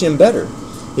oxygen better.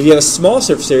 If you have a small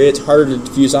surface area, it's harder to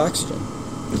diffuse oxygen.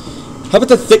 How about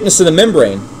the thickness of the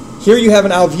membrane? Here you have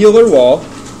an alveolar wall.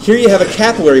 Here you have a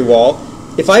capillary wall.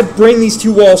 If I bring these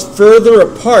two walls further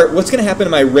apart, what's going to happen to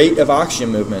my rate of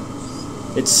oxygen movement?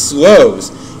 It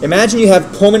slows. Imagine you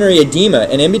have pulmonary edema,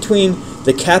 and in between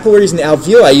the capillaries and the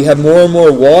alveoli, you have more and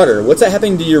more water. What's that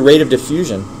happening to your rate of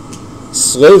diffusion?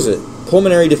 Slows it.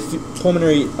 Pulmonary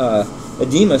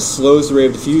edema slows the rate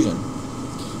of diffusion.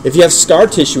 If you have scar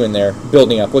tissue in there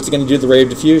building up, what's it going to do to the rate of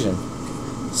diffusion?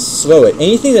 Slow it.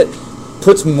 Anything that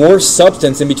puts more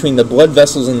substance in between the blood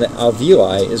vessels and the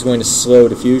alveoli is going to slow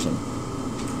diffusion.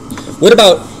 What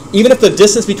about, even if the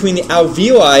distance between the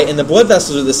alveoli and the blood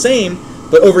vessels are the same,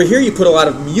 but over here you put a lot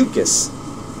of mucus.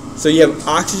 So you have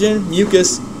oxygen,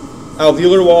 mucus,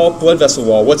 alveolar wall, blood vessel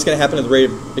wall. What's going to happen to the rate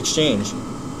of exchange?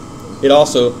 It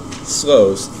also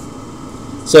slows.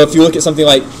 So if you look at something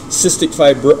like cystic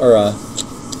fibrosis, or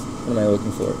what am I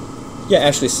looking for? Yeah,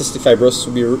 actually cystic fibrosis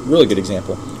would be a really good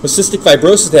example. With cystic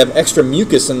fibrosis, they have extra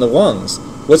mucus in the lungs.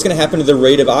 What's going to happen to the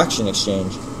rate of oxygen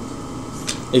exchange?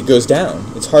 It goes down.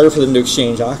 It's harder for them to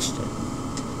exchange oxygen.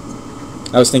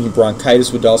 I was thinking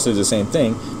bronchitis would also do the same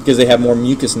thing because they have more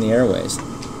mucus in the airways.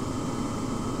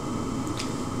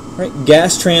 All right,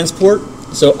 gas transport.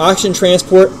 So oxygen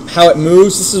transport, how it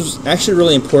moves, this is actually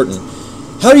really important.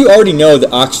 How do you already know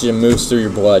that oxygen moves through your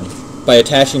blood? By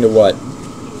attaching to what?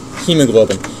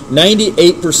 Hemoglobin.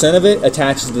 98% of it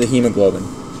attaches to the hemoglobin.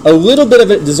 A little bit of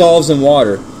it dissolves in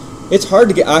water. It's hard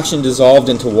to get oxygen dissolved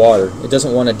into water. It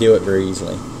doesn't want to do it very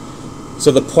easily.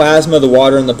 So the plasma, the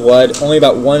water in the blood, only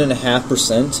about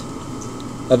 1.5%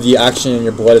 of the oxygen in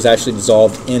your blood is actually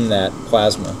dissolved in that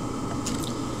plasma.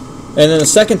 And then the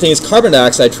second thing is carbon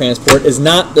dioxide transport is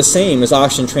not the same as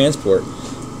oxygen transport.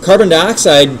 Carbon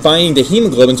dioxide binding to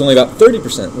hemoglobin is only about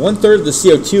 30%. 1/3 of the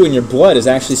CO2 in your blood is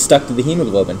actually stuck to the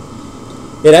hemoglobin.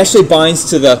 It actually binds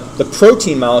to the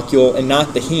protein molecule and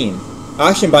not the heme.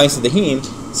 Oxygen binds to the heme,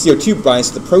 CO2 binds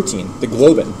to the protein, the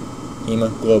globin,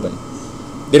 hemoglobin.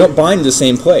 They don't bind to the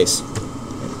same place.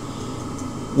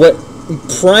 What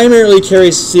primarily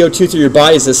carries CO2 through your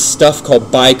body is this stuff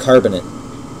called bicarbonate.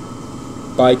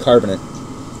 bicarbonate.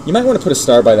 You might want to put a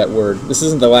star by that word. This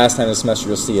isn't the last time this semester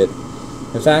you'll see it.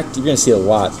 In fact, you're going to see it a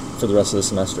lot for the rest of the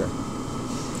semester.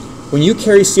 When you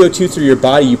carry CO2 through your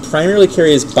body, you primarily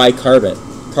carry as bicarbonate.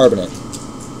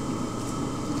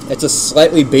 It's a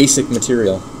slightly basic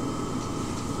material.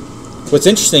 What's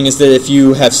interesting is that if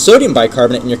you have sodium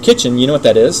bicarbonate in your kitchen, you know what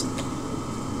that is?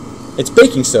 It's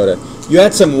baking soda. You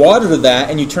add some water to that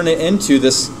and you turn it into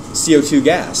this CO2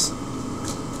 gas.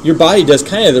 Your body does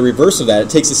kind of the reverse of that. It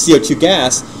takes the CO2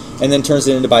 gas and then turns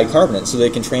it into bicarbonate so they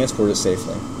can transport it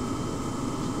safely.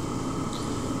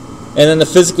 And then the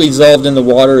physically dissolved in the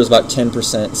water is about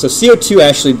 10%. So CO2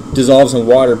 actually dissolves in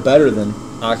water better than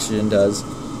oxygen does,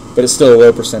 but it's still a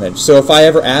low percentage. So if I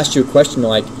ever asked you a question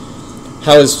like,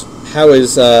 how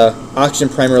is oxygen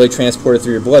primarily transported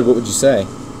through your blood, what would you say?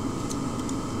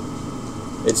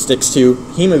 It sticks to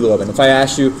hemoglobin. If I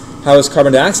asked you, how is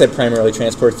carbon dioxide primarily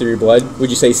transported through your blood, would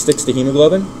you say it sticks to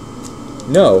hemoglobin?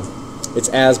 No, it's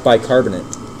as bicarbonate.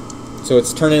 So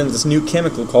it's turned into this new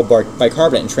chemical called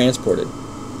bicarbonate and transported.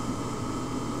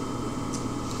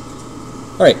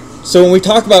 Alright, so when we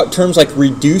talk about terms like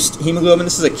reduced hemoglobin,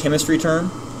 this is a chemistry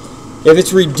term. If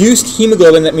it's reduced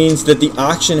hemoglobin, that means that the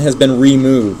oxygen has been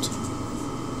removed.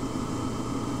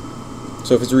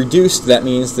 So if it's reduced, that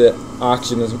means that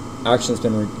oxygen has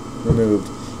been removed.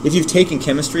 If you've taken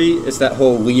chemistry, it's that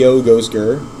whole Leo goes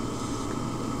Ger.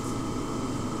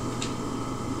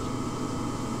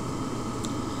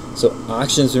 So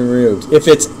oxygen's been removed. If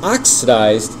it's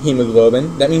oxidized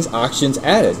hemoglobin, that means oxygen's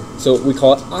added. So we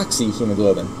call it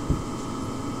oxyhemoglobin.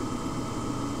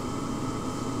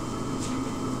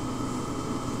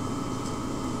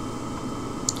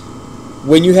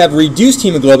 When you have reduced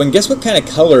hemoglobin, guess what kind of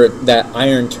color that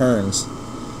iron turns?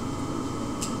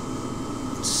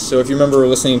 So if you remember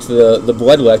listening to the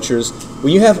blood lectures,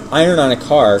 when you have iron on a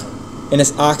car and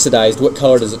it's oxidized, what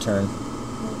color does it turn?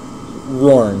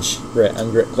 Orange. Right,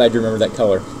 I'm glad you remember that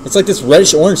color. It's like this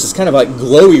reddish orange, this kind of like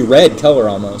glowy red color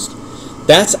almost.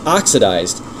 That's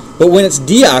oxidized. But when it's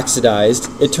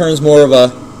deoxidized, it turns more of a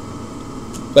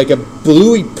like a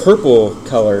bluey purple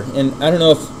color. And I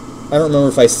don't remember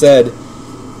if I said,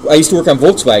 I used to work on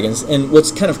Volkswagens, and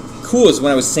what's kind of cool is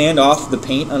when I would sand off the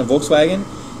paint on a Volkswagen,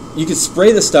 you could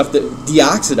spray the stuff that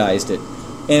deoxidized it.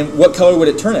 And what color would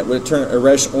it turn it? Would it turn a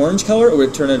reddish orange color, or would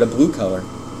it turn it a blue color?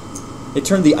 It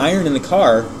turned the iron in the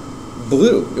car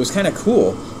blue. It was kind of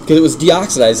cool because it was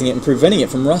deoxidizing it and preventing it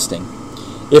from rusting.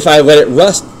 If I let it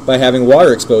rust by having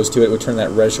water exposed to it, it would turn that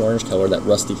reddish orange color, that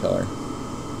rusty color.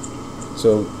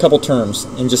 So a couple terms,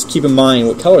 and just keep in mind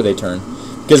what color they turn.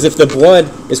 Because if the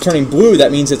blood is turning blue,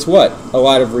 that means it's what? A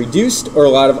lot of reduced or a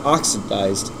lot of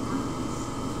oxidized.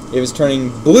 If it's turning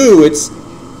blue, it's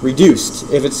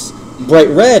reduced. If it's bright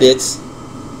red, it's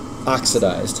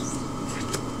oxidized.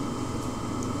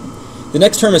 The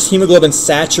next term is hemoglobin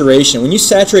saturation. When you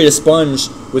saturate a sponge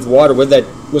with water,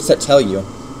 what's that tell you?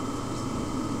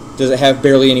 Does it have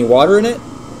barely any water in it?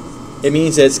 It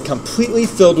means that it's completely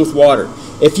filled with water.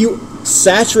 If you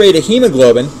saturate a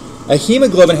hemoglobin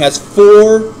has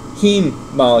 4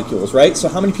 heme molecules, right? So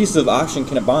how many pieces of oxygen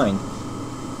can it bind?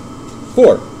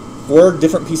 4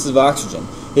 different pieces of oxygen.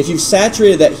 If you've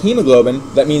saturated that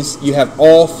hemoglobin, that means you have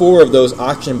all 4 of those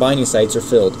oxygen binding sites are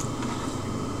filled.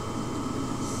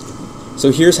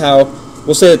 So here's how,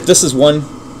 we'll say that this is one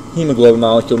hemoglobin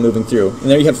molecule moving through, and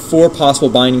there you have 4 possible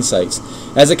binding sites.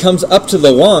 As it comes up to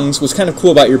the lungs, what's kind of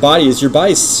cool about your body is your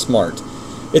body's smart.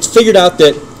 It's figured out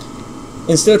that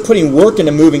instead of putting work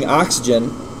into moving oxygen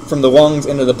from the lungs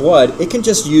into the blood, it can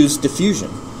just use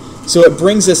diffusion. So it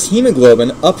brings this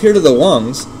hemoglobin up here to the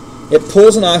lungs, it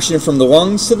pulls an oxygen from the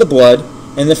lungs to the blood,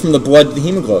 and then from the blood to the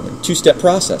hemoglobin. 2-step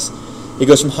process. It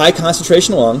goes from high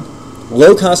concentration lung,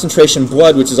 low concentration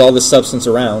blood, which is all this substance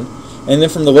around, and then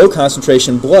from the low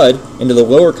concentration blood into the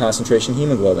lower concentration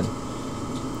hemoglobin.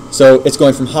 So it's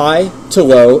going from high to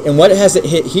low, and what has it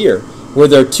hit here? Where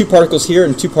there are 2 particles here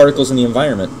and 2 particles in the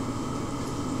environment.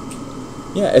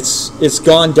 Yeah, it's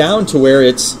gone down to where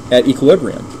it's at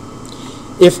equilibrium.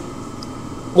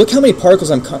 Look how many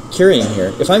particles I'm carrying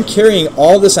here. If I'm carrying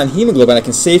all this on hemoglobin, I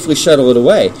can safely shuttle it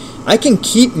away. I can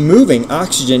keep moving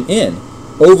oxygen in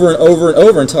over and over and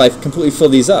over until I've completely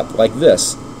filled these up, like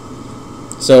this.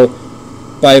 So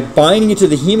by binding it to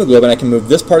the hemoglobin, I can move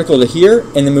this particle to here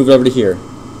and then move it over to here.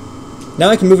 Now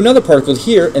I can move another particle to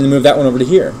here and then move that one over to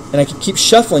here. And I can keep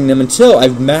shuffling them until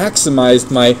I've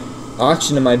maximized my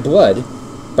oxygen in my blood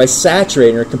by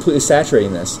saturating or completely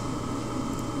saturating this.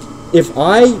 If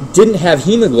I didn't have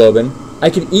hemoglobin, I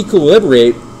could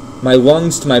equilibrate my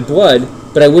lungs to my blood,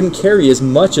 but I wouldn't carry as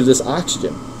much of this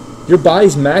oxygen. Your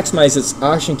body's maximized its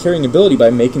oxygen carrying ability by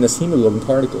making this hemoglobin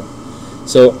particle.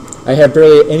 So I have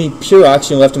barely any pure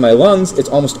oxygen left in my lungs. It's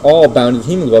almost all bound with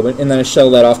hemoglobin, and then I shuttle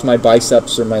that off to my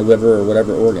biceps or my liver or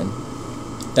whatever organ.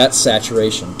 That's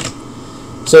saturation.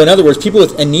 So in other words, people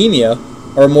with anemia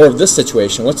are more of this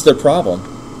situation. What's their problem?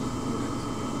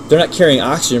 They're not carrying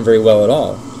oxygen very well at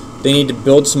all. They need to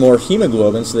build some more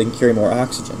hemoglobin so they can carry more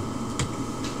oxygen.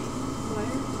 Why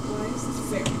is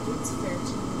what's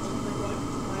ferritin? Like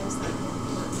why is that more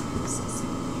important in assessing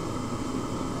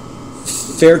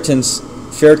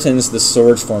Ferritin's the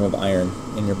storage form of iron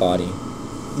in your body.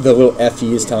 The little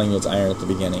Fe is telling you it's iron at the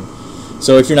beginning.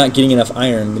 So if you're not getting enough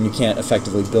iron, then you can't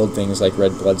effectively build things like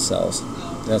red blood cells.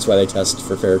 And that's why they test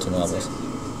for ferritin levels.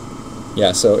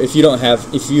 Yeah, so if you don't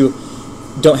have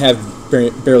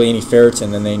barely any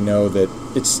ferritin, then they know that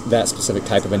it's that specific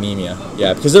type of anemia.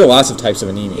 Yeah, because there are lots of types of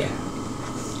anemia.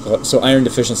 So iron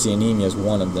deficiency anemia is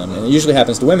one of them. And it usually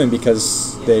happens to women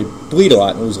because they bleed a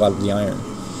lot and lose a lot of the iron.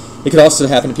 It could also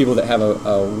happen to people that have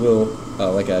a little,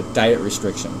 like a diet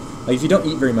restriction. Like if you don't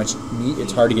eat very much meat,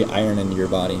 it's hard to get iron into your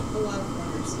body. A lot of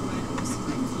runners, my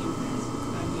team has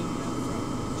anemia from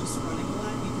just running a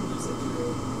lot. You can lose it through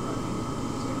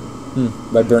running.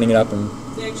 By burning it up and...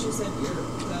 They actually said the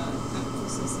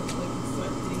emphasis of like your foot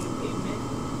hitting the pavement,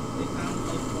 they found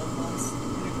like blood loss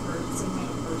and it hurt somehow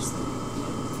worse than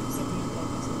like something with blood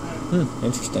loss. I don't know.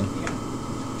 Interesting. Yeah.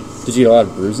 Did you get a lot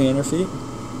of bruising on your feet?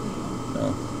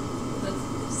 No.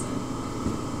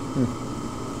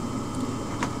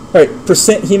 All right,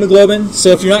 percent hemoglobin. So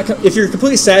if you're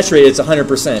completely saturated, it's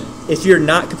 100%. If you're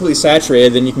not completely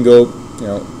saturated, then you can go,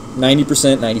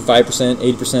 90%, 95%,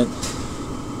 80%.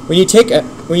 When you take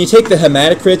the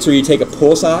hematocrits or you take a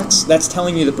pulse ox, that's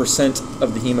telling you the percent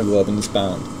of the hemoglobin that's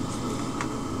bound.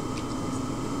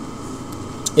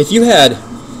 If you had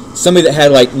somebody that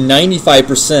had like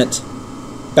 95%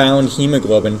 bound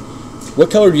hemoglobin, what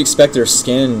color do you expect their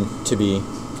skin to be?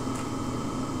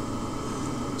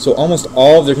 So almost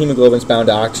all of their hemoglobin is bound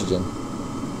to oxygen.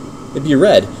 It'd be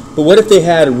red. But what if they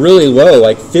had really low,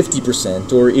 like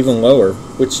 50% or even lower,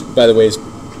 which, by the way, is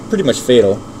pretty much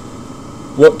fatal?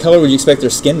 What color would you expect their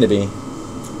skin to be?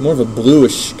 More of a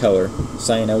bluish color,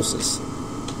 cyanosis.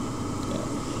 Yeah.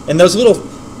 And those little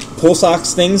pulse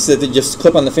ox things that they just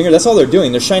clip on the finger, that's all they're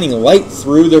doing. They're shining light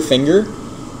through their finger,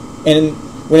 and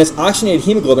when it's oxygenated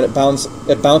hemoglobin, it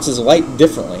bounces light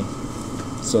differently.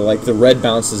 So like the red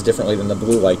bounces differently than the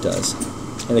blue light does.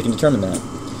 And they can determine that.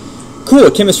 Cool,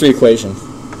 a chemistry equation.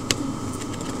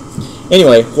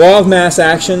 Anyway, law of mass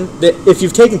action. If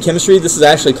you've taken chemistry, this is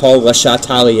actually called Le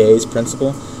Chatelier's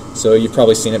principle. So you've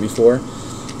probably seen it before.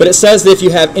 But it says that if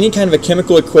you have any kind of a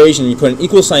chemical equation, you put an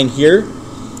equal sign here,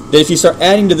 that if you start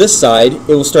adding to this side, it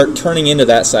will start turning into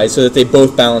that side so that they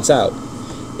both balance out.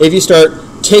 If you start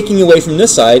taking away from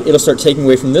this side, it'll start taking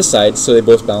away from this side so they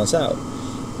both balance out.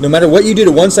 No matter what you do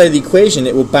to one side of the equation,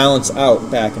 it will balance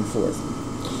out back and forth.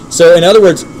 So in other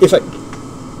words, if I...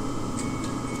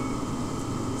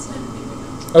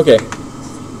 Okay.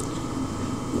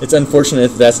 It's unfortunate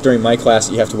if that's during my class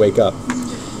that you have to wake up.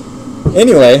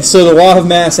 Anyway, so the law of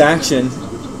mass action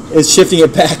is shifting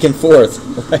it back and forth.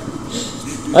 Right?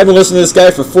 I've been listening to this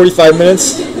guy for 45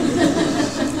 minutes.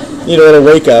 You know, to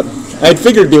wake up. I'd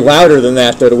figured it'd be louder than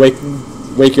that, though, to wake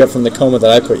you up from the coma that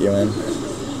I put you in.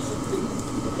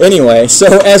 Anyway,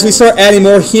 so as we start adding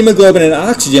more hemoglobin and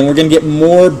oxygen, we're going to get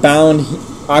more bound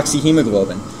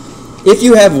oxyhemoglobin. If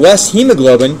you have less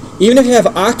hemoglobin, even if you have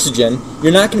oxygen,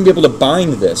 you're not going to be able to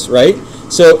bind this, right?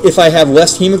 So if I have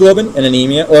less hemoglobin and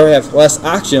anemia, or I have less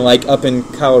oxygen, like up in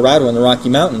Colorado in the Rocky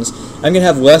Mountains, I'm going to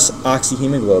have less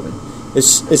oxyhemoglobin. It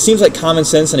seems like common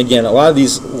sense, and again, a lot of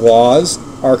these laws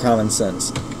are common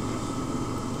sense.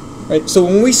 Right? So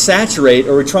when we saturate,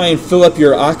 or we try and fill up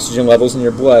your oxygen levels in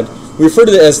your blood, we refer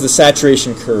to it as the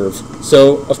saturation curve.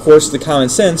 So, of course, the common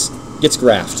sense gets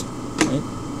graphed.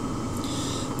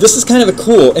 Right? This is kind of a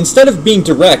cool, instead of being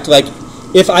direct, like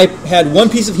if I had one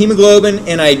piece of hemoglobin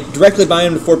and I directly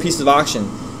bind them to 4 pieces of oxygen,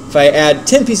 if I add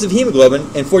 10 pieces of hemoglobin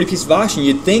and 40 pieces of oxygen,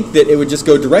 you'd think that it would just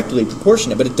go directly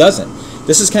proportionate, but it doesn't.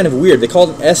 This is kind of weird. They call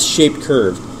it an S-shaped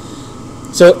curve.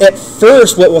 So at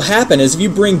first, what will happen is if you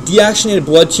bring deoxygenated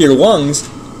blood to your lungs,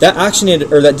 that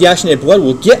deoxygenated blood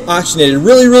will get oxygenated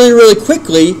really, really, really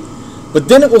quickly, but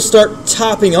then it will start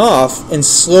topping off and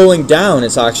slowing down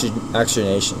its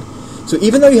oxygenation. So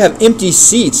even though you have empty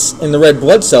seats in the red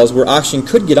blood cells where oxygen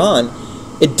could get on,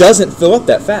 it doesn't fill up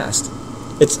that fast.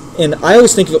 And I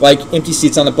always think of it like empty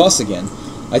seats on a bus again.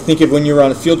 I think of when you were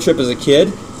on a field trip as a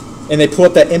kid and they pull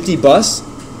up that empty bus,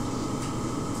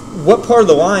 what part of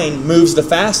the line moves the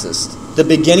fastest? The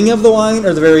beginning of the line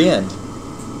or the very end?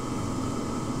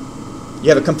 You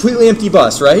have a completely empty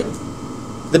bus, right?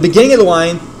 The beginning of the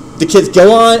line the kids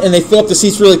go on and they fill up the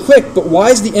seats really quick, but why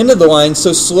is the end of the line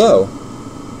so slow?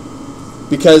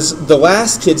 Because the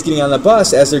last kids getting on the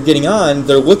bus, as they're getting on,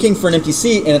 they're looking for an empty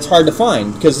seat, and it's hard to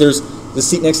find because there's the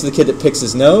seat next to the kid that picks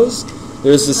his nose,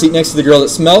 there's the seat next to the girl that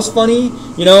smells funny,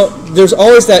 you know, there's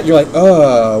always that, you're like,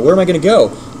 oh, where am I going to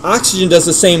go? Oxygen does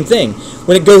the same thing.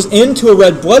 When it goes into a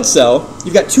red blood cell,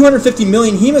 you've got 250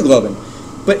 million hemoglobin.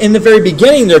 But in the very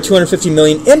beginning, there are 250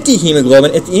 million empty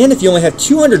hemoglobin. At the end, if you only have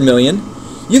 200 million,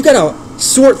 you've got to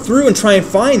sort through and try and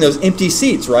find those empty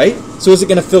seats, right? So is it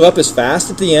going to fill up as fast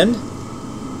at the end?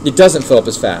 It doesn't fill up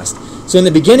as fast. So in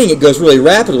the beginning, it goes really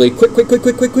rapidly, quick, quick, quick,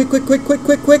 quick, quick, quick, quick, quick, quick,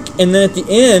 quick, quick, and then at the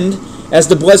end, as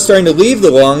the blood's starting to leave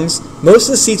the lungs, most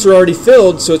of the seats are already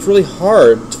filled, so it's really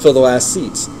hard to fill the last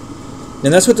seats.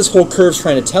 And that's what this whole curve's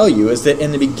trying to tell you, is that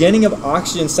in the beginning of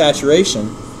oxygen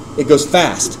saturation, it goes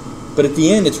fast. But at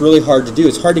the end, it's really hard to do.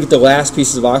 It's hard to get the last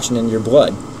pieces of oxygen into your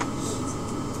blood.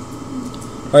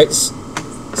 All right,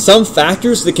 some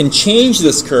factors that can change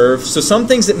this curve, so some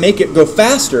things that make it go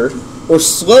faster or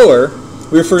slower,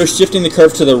 we refer to shifting the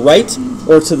curve to the right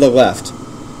or to the left.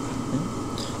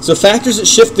 So factors that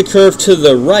shift the curve to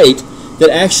the right that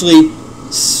actually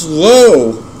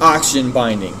slow oxygen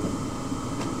binding.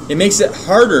 It makes it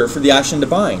harder for the oxygen to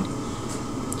bind.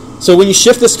 So when you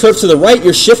shift this curve to the right,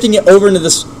 you're shifting it over into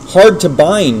this hard to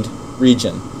bind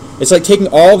region. It's like taking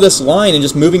all of this line and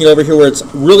just moving it over here where it's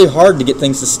really hard to get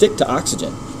things to stick to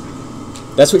oxygen.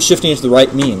 That's what shifting it to the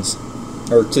right means,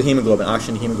 or to hemoglobin,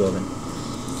 oxygen to hemoglobin.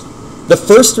 The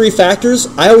first three factors,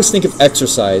 I always think of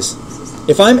exercise.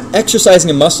 If I'm exercising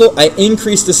a muscle, I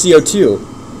increase the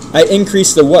CO2. I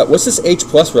increase the what? What's this H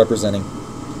plus representing?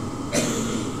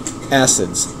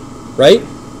 Acids, right?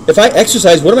 If I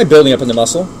exercise, what am I building up in the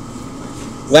muscle?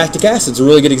 Lactic acid is a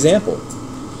really good example.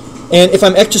 And if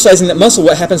I'm exercising that muscle,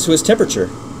 what happens to its temperature?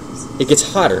 It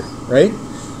gets hotter, right?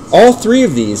 All three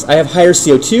of these, I have higher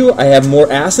CO2, I have more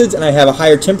acids, and I have a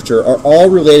higher temperature, are all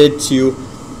related to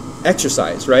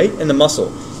exercise, right? In the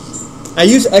muscle. I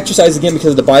use exercise again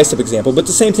because of the bicep example, but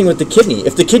the same thing with the kidney.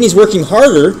 If the kidney's working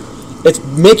harder, it's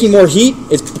making more heat,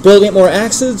 it's building up more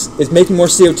acids, it's making more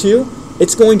CO2,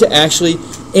 it's going to actually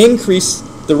increase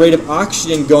the rate of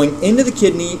oxygen going into the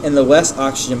kidney and the less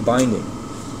oxygen binding.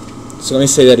 So let me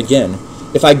say that again.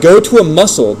 If I go to a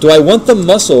muscle, do I want the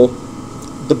muscle,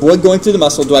 the blood going through the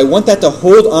muscle, do I want that to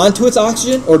hold on to its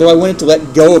oxygen, or do I want it to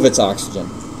let go of its oxygen?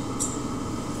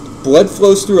 Blood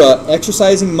flows through an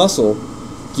exercising muscle.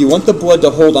 Do you want the blood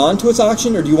to hold on to its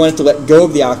oxygen, or do you want it to let go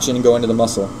of the oxygen and go into the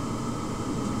muscle?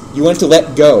 You want it to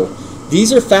let go.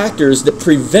 These are factors that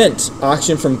prevent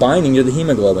oxygen from binding to the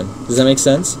hemoglobin. Does that make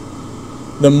sense?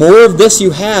 The more of this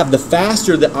you have, the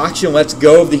faster the oxygen lets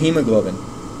go of the hemoglobin.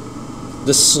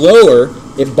 The slower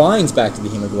it binds back to the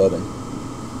hemoglobin.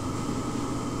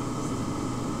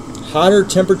 Hotter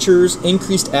temperatures,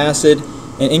 increased acid,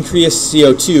 and increased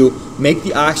CO2 make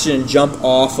the oxygen jump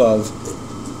off of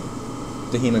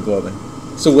the hemoglobin.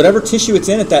 So whatever tissue it's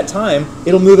in at that time,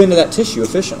 it'll move into that tissue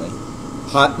efficiently.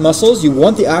 Hot muscles, you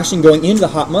want the oxygen going into the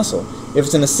hot muscle. If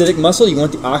it's an acidic muscle, you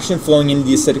want the oxygen flowing into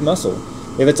the acidic muscle.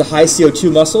 If it's a high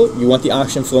CO2 muscle, you want the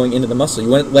oxygen flowing into the muscle. You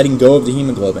want it letting go of the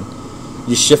hemoglobin.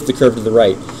 You shift the curve to the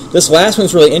right. This last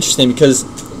one's really interesting because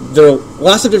there are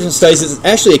lots of different studies. It's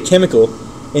actually a chemical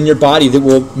in your body that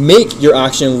will make your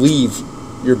oxygen leave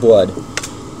your blood.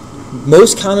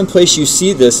 Most common place you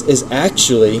see this is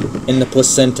actually in the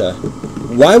placenta.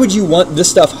 Why would you want this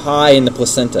stuff high in the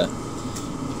placenta?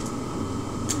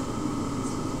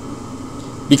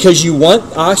 Because you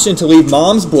want oxygen to leave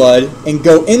mom's blood and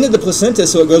go into the placenta,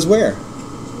 so it goes where?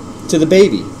 To the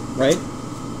baby, right?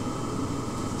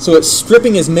 So it's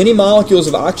stripping as many molecules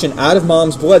of oxygen out of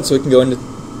mom's blood so it can go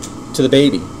into the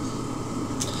baby.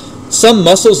 Some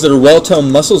muscles that are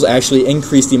well-toned muscles actually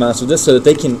increase the amounts of this so that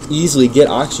they can easily get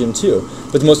oxygen too.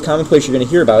 But the most common place you're going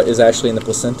to hear about is actually in the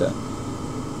placenta.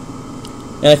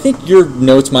 And I think your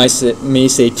notes may say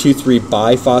 2,3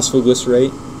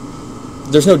 biphosphoglycerate.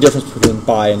 There's no difference between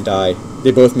bi and di.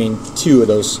 They both mean two of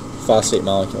those phosphate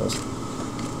molecules.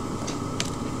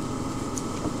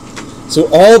 So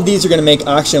all of these are going to make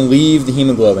oxygen leave the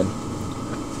hemoglobin.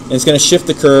 And it's going to shift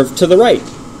the curve to the right.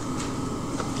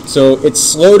 So it's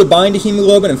slow to bind to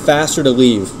hemoglobin and faster to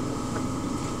leave.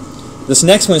 This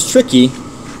next one's tricky.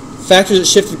 Factors that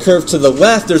shift the curve to the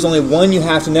left, there's only one you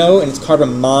have to know, and it's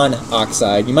carbon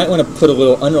monoxide. You might want to put a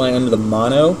little underline under the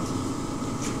mono,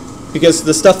 because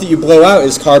the stuff that you blow out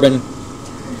is carbon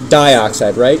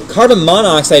dioxide, right? Carbon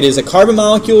monoxide is a carbon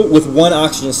molecule with one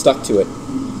oxygen stuck to it.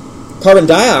 Carbon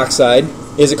dioxide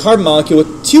is a carbon molecule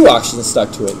with two oxygens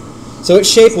stuck to it. So its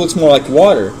shape looks more like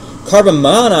water. Carbon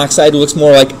monoxide looks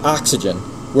more like oxygen,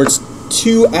 where it's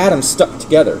two atoms stuck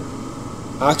together.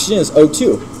 Oxygen is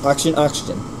O2, oxygen,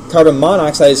 oxygen. Carbon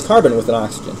monoxide is carbon with an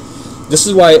oxygen. This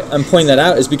is why I'm pointing that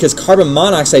out, is because carbon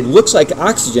monoxide looks like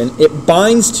oxygen. It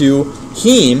binds to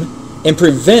heme and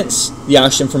prevents the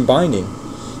oxygen from binding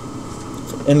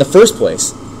in the first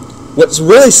place. What's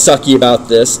really sucky about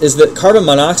this is that carbon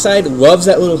monoxide loves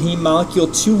that little heme molecule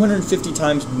 250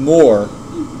 times more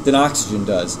than oxygen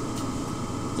does.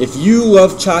 If you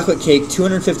love chocolate cake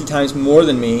 250 times more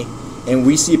than me, and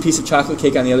we see a piece of chocolate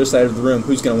cake on the other side of the room,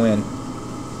 who's going to win?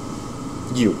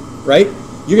 You, right?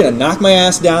 You're going to knock my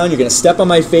ass down, you're going to step on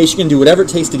my face, you're going to do whatever it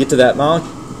takes to get to that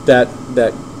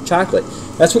chocolate.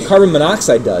 That's what carbon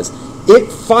monoxide does.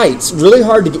 It fights really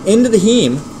hard to get into the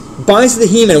heme, binds to the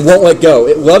heme, and won't let go.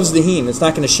 It loves the heme. It's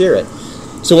not going to share it.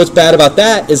 So what's bad about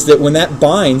that is that when that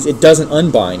binds, it doesn't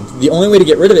unbind. The only way to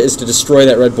get rid of it is to destroy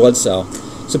that red blood cell.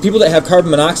 So people that have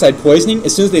carbon monoxide poisoning,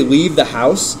 as soon as they leave the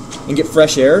house and get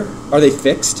fresh air, are they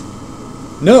fixed?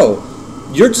 No.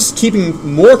 You're just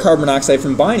keeping more carbon monoxide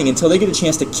from binding until they get a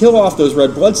chance to kill off those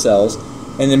red blood cells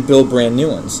and then build brand new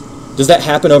ones. Does that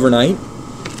happen overnight?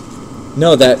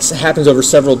 No, that happens over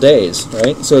several days,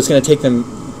 right? So it's going to take them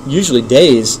usually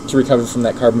days to recover from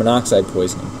that carbon monoxide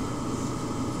poisoning.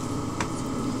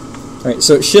 All right,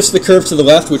 so it shifts the curve to the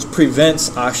left, which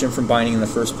prevents oxygen from binding in the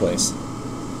first place.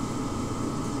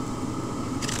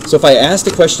 So if I asked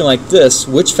a question like this,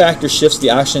 which factor shifts the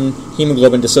oxygen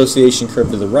hemoglobin dissociation curve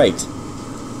to the right?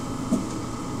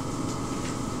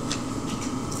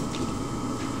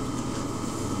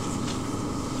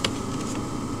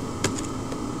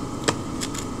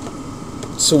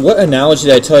 So what analogy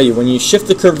did I tell you? When you shift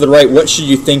the curve to the right, what should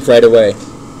you think right away?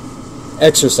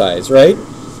 Exercise, right?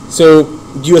 So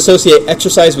do you associate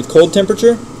exercise with cold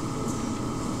temperature?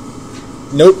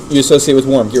 Nope, you associate with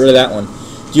warm. Get rid of that one.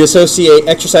 Do you associate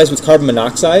exercise with carbon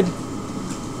monoxide?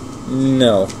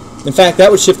 No. In fact,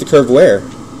 that would shift the curve where?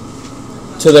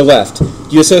 To the left.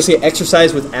 Do you associate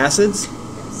exercise with acids?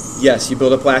 Yes, you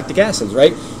build up lactic acids,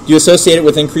 right? Do you associate it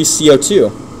with increased CO2?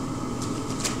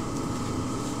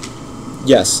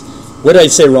 Yes. What did I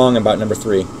say wrong about number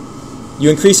 3? You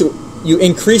increase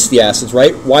the acids,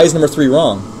 right? Why is number 3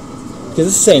 wrong? Because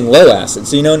it's saying low acid,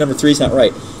 so you know number 3 is not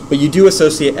right. But you do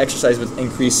associate exercise with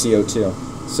increased CO2.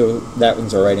 So that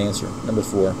one's our right answer, number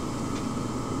 4.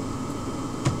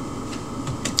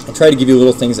 I try to give you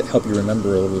little things that help you remember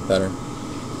a little bit better.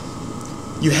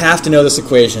 You have to know this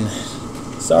equation.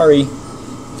 Sorry.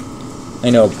 I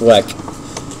know, Bleck.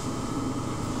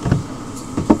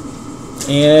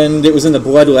 And it was in the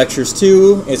blood lectures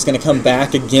too. It's going to come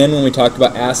back again when we talk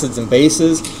about acids and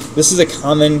bases. This is a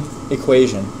common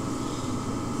equation.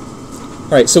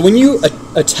 All right, so when you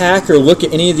attack or look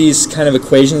at any of these kind of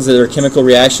equations that are a chemical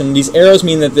reaction, these arrows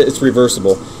mean that it's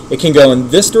reversible. It can go in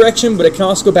this direction, but it can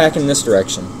also go back in this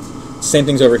direction. Same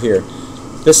thing's over here.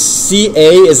 This Ca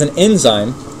is an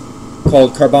enzyme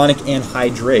called carbonic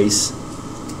anhydrase.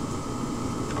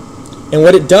 And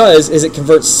what it does is it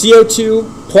converts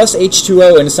CO2 plus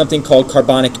H2O into something called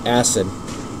carbonic acid.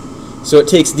 So it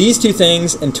takes these two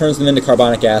things and turns them into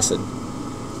carbonic acid.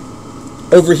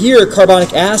 Over here,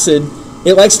 carbonic acid,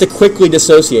 it likes to quickly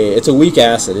dissociate. It's a weak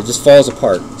acid. It just falls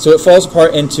apart. So it falls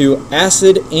apart into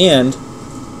acid and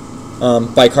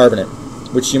bicarbonate,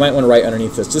 which you might want to write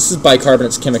underneath this. This is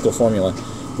bicarbonate's chemical formula.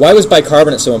 Why was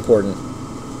bicarbonate so important?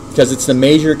 Because it's the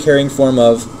major carrying form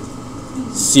of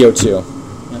CO2.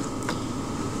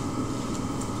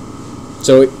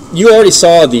 So you already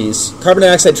saw these. Carbon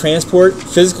dioxide transport,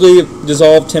 physically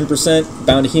dissolved 10%,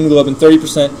 bound to hemoglobin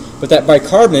 30%, but that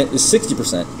bicarbonate is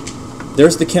 60%.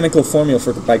 There's the chemical formula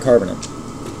for bicarbonate.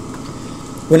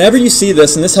 Whenever you see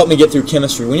this, and this helped me get through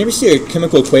chemistry, whenever you see a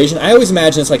chemical equation, I always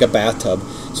imagine it's like a bathtub.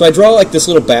 So I draw like this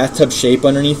little bathtub shape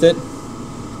underneath it,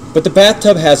 but the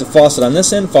bathtub has a faucet on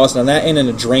this end, faucet on that end, and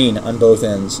a drain on both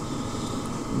ends.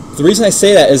 The reason I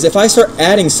say that is if I start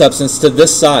adding substance to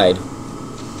this side,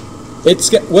 what's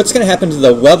going to happen to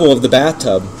the level of the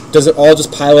bathtub? Does it all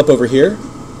just pile up over here?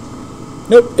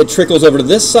 Nope, it trickles over to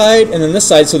this side and then this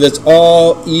side so that it's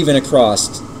all even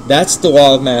across. That's the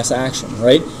law of mass action,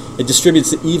 right? It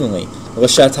distributes it evenly, Le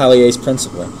Chatelier's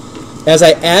principle. As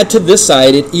I add to this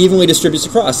side, it evenly distributes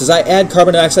across. As I add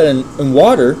carbon dioxide and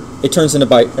water, it turns into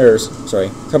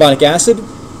carbonic acid,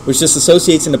 which just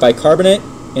associates into bicarbonate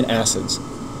and acids.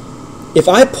 If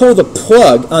I pull the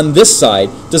plug on this side,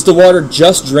 does the water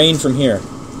just drain from here?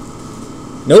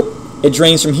 Nope. It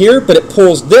drains from here, but it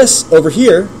pulls this over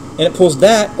here, and it pulls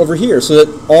that over here, so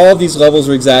that all of these levels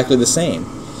are exactly the same.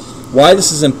 Why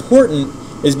this is important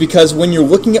is because when you're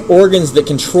looking at organs that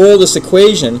control this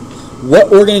equation,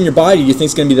 what organ in your body do you think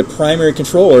is going to be the primary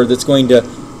controller that's going to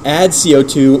add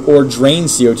CO2 or drain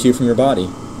CO2 from your body?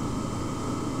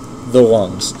 the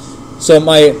lungs. So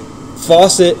my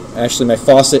faucet, actually my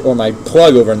faucet or my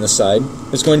plug over on this side,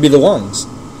 is going to be the lungs.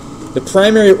 The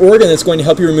primary organ that's going to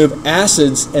help you remove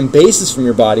acids and bases from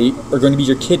your body are going to be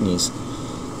your kidneys.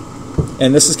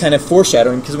 And this is kind of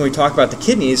foreshadowing, because when we talk about the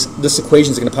kidneys, this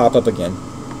equation is going to pop up again.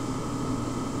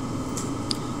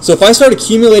 So if I start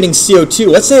accumulating CO2,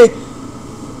 let's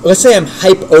say I'm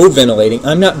hypoventilating,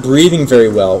 I'm not breathing very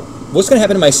well, what's going to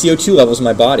happen to my CO2 levels in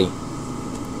my body?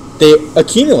 They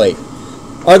accumulate.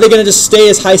 Are they going to just stay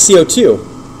as high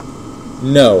CO2?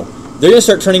 No. They're going to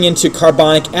start turning into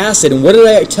carbonic acid. And what did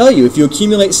I tell you? If you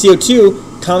accumulate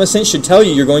CO2, common sense should tell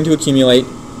you you're going to accumulate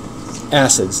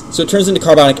acids. So it turns into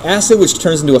carbonic acid, which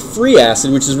turns into a free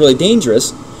acid, which is really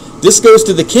dangerous. This goes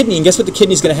to the kidney, and guess what the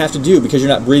kidney is going to have to do because you're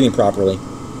not breathing properly?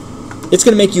 It's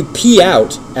going to make you pee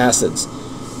out acids.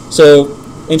 So,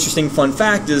 interesting fun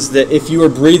fact is that if you were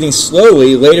breathing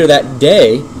slowly later that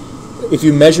day, if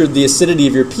you measured the acidity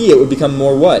of your pee, it would become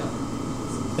more what?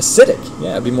 Acidic.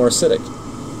 Yeah, it would be more acidic.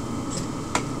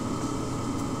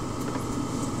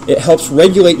 It helps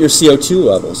regulate your CO2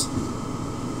 levels.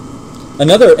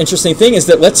 Another interesting thing is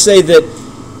that let's say that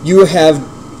you have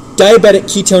diabetic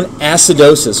ketone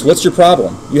acidosis. What's your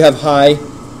problem? You have high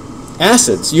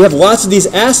acids. You have lots of these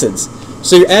acids.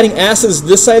 So you're adding acids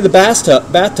this side of the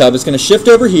bathtub. It's going to shift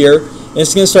over here, and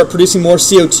it's going to start producing more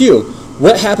CO2.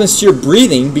 What happens to your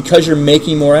breathing because you're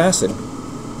making more acid?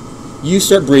 You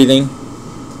start breathing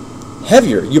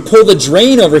heavier. You pull the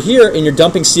drain over here, and you're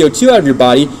dumping CO2 out of your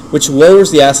body, which lowers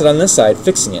the acid on this side,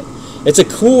 fixing it. It's a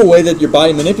cool way that your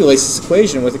body manipulates this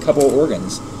equation with a couple of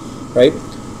organs, right?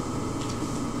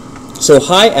 So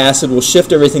high acid will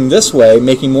shift everything this way,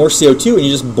 making more CO2, and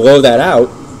you just blow that out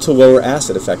to lower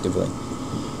acid effectively.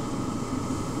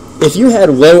 If you had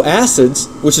low acids,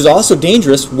 which is also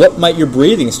dangerous, what might your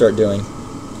breathing start doing?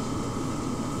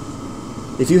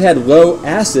 If you had low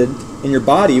acid in your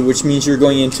body, which means you're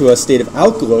going into a state of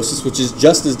alkalosis, which is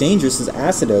just as dangerous as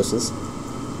acidosis,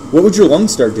 what would your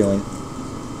lungs start doing?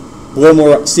 Blow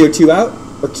more CO2 out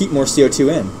or keep more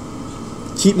CO2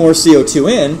 in? Keep more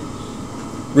CO2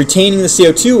 in. Retaining the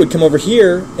CO2 would come over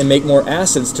here and make more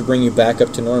acids to bring you back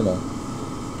up to normal.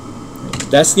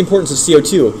 That's the importance of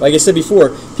CO2. Like I said before,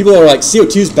 people are like,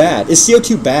 CO2 is bad. Is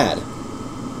CO2 bad?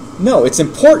 No, it's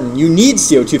important. You need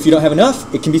CO2. If you don't have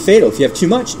enough, it can be fatal. If you have too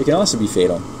much, it can also be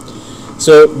fatal.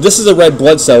 So this is a red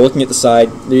blood cell looking at the side.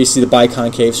 There you see the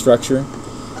biconcave structure.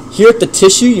 Here at the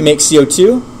tissue, you make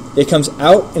CO2. It comes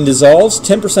out and dissolves.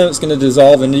 10% of it's going to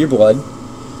dissolve into your blood.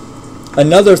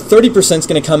 Another 30% is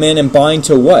going to come in and bind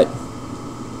to what?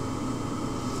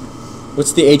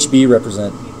 What's the HB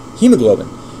represent? Hemoglobin.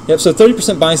 Yep, so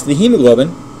 30% binds to the hemoglobin,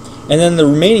 and then the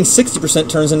remaining 60%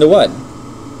 turns into what?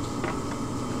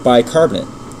 Bicarbonate.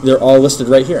 They're all listed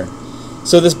right here.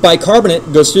 So this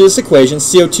bicarbonate goes through this equation,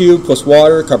 CO2 plus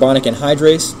water, carbonic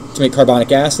anhydrase, to make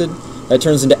carbonic acid. That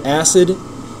turns into acid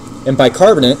and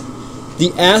bicarbonate.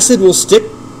 The acid will stick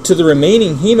to the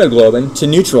remaining hemoglobin to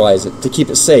neutralize it, to keep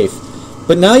it safe.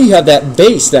 But now you have that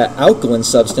base, that alkaline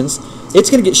substance, it's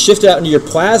going to get shifted out into your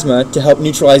plasma to help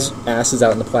neutralize acids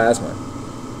out in the plasma.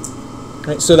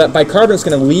 Right, so that bicarbonate is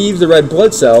going to leave the red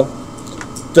blood cell.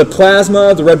 The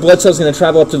plasma, the red blood cell is going to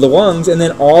travel up to the lungs, and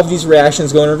then all of these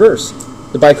reactions go in reverse.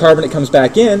 The bicarbonate comes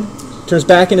back in, turns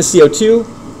back into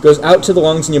CO2, goes out to the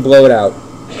lungs, and you blow it out.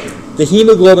 The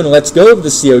hemoglobin lets go of the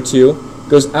CO2,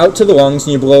 goes out to the lungs,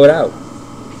 and you blow it out.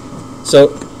 So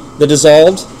the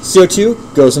dissolved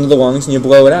CO2 goes into the lungs, and you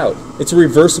blow it out. It's a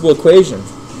reversible equation.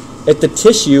 At the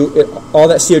tissue, all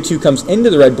that CO2 comes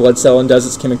into the red blood cell and does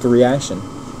its chemical reaction.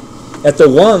 At the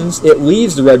lungs, it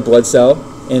leaves the red blood cell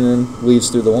and then leaves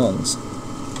through the lungs.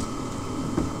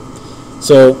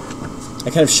 So I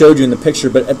kind of showed you in the picture,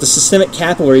 but at the systemic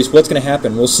capillaries, what's going to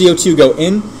happen? Will CO2 go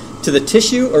into the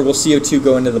tissue, or will CO2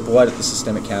 go into the blood at the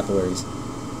systemic capillaries?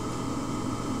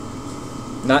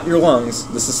 Not your lungs,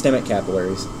 the systemic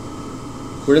capillaries.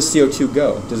 Where does CO2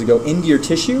 go? Does it go into your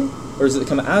tissue, or does it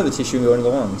come out of the tissue and go into the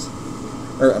lungs?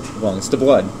 Or lungs, the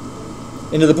blood.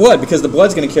 Into the blood, because the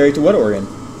blood's going to carry it to what organ?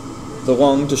 The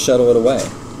lung to shuttle it away.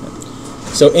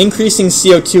 So increasing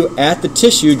CO2 at the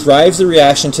tissue drives the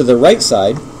reaction to the right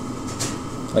side,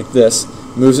 like this,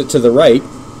 moves it to the right,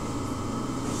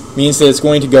 means that it's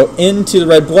going to go into the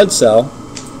red blood cell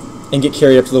and get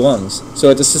carried up to the lungs. So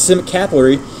at the systemic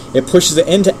capillary, it pushes it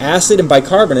into acid and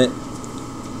bicarbonate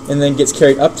and then gets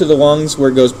carried up to the lungs where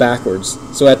it goes backwards.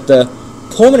 So at the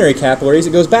pulmonary capillaries,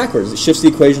 it goes backwards. It shifts the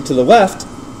equation to the left.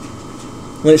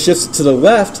 When it shifts it to the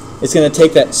left, it's going to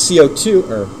take that CO2,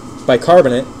 or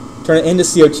bicarbonate, turn it into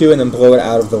CO2, and then blow it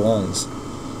out of the lungs.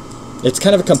 It's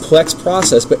kind of a complex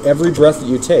process, but every breath that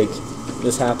you take,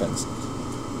 this happens.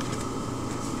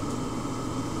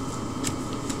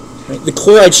 Right? The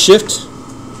chloride shift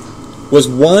was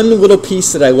one little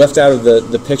piece that I left out of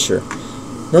the picture.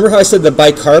 Remember how I said the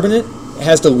bicarbonate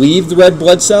has to leave the red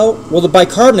blood cell? Well, the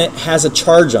bicarbonate has a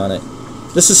charge on it.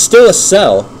 This is still a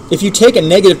cell. If you take a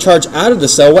negative charge out of the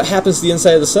cell, what happens to the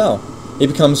inside of the cell? It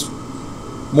becomes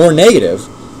more negative,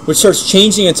 which starts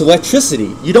changing its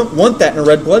electricity. You don't want that in a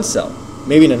red blood cell.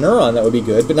 Maybe in a neuron that would be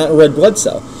good, but not in a red blood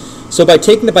cell. So by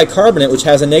taking the bicarbonate, which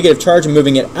has a negative charge, and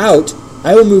moving it out,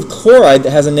 I will move chloride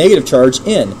that has a negative charge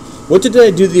in. What did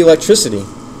I do to the electricity?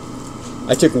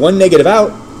 I took one negative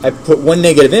out, I put one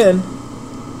negative in.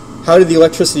 How did the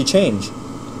electricity change?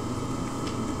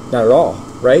 Not at all,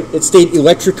 right? It stayed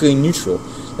electrically neutral.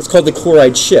 That's called the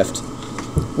chloride shift.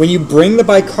 When you bring the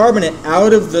bicarbonate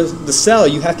out of the cell,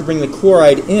 you have to bring the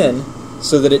chloride in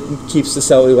so that it keeps the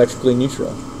cell electrically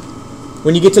neutral.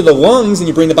 When you get to the lungs and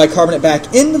you bring the bicarbonate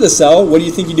back into the cell, what do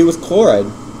you think you do with chloride?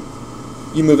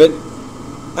 You move it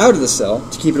out of the cell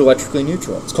to keep it electrically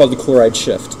neutral. It's called the chloride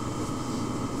shift.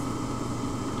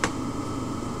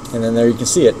 And then there you can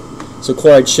see it. So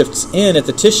chloride shifts in at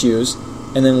the tissues,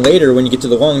 and then later when you get to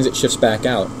the lungs, it shifts back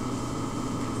out.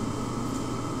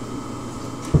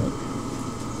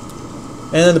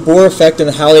 And then the Bohr effect and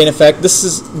the Haldane effect.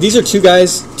 These are two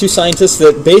scientists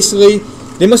that basically,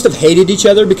 they must have hated each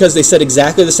other because they said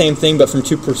exactly the same thing but from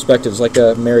two perspectives, like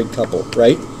a married couple,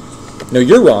 right? No,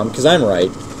 you're wrong because I'm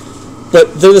right.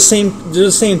 But they're the same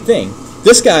thing.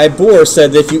 This guy, Bohr,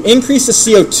 said that if you increase the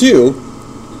CO2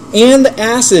 and the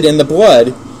acid in the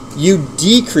blood, you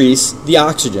decrease the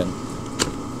oxygen.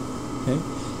 Okay?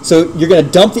 So you're going to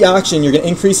dump the oxygen, you're going to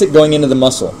increase it going into the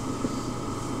muscle.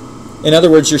 In other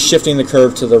words, you're shifting the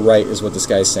curve to the right is what this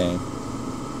guy's saying.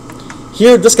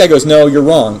 Here, this guy goes, no, you're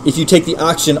wrong. If you take the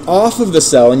oxygen off of the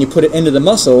cell and you put it into the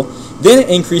muscle, then it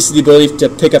increases the ability to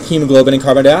pick up hemoglobin and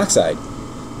carbon dioxide.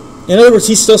 In other words,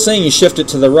 he's still saying you shift it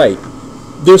to the right.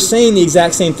 They're saying the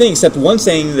exact same thing, except one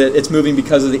saying that it's moving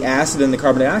because of the acid and the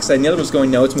carbon dioxide, and the other one's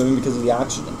going, no, it's moving because of the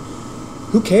oxygen.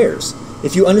 Who cares?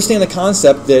 If you understand the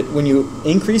concept that when you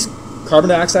increase carbon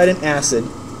dioxide and acid,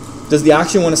 does the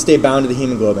oxygen want to stay bound to the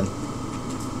hemoglobin?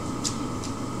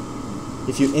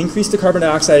 If you increase the carbon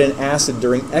dioxide and acid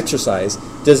during exercise,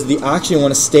 does the oxygen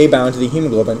want to stay bound to the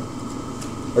hemoglobin,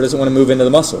 or does it want to move into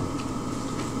the muscle?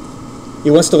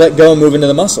 It wants to let go and move into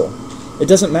the muscle. It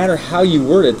doesn't matter how you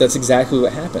word it, that's exactly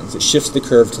what happens. It shifts the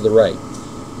curve to the right.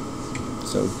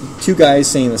 So two guys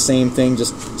saying the same thing,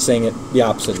 just saying it the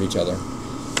opposite of each other.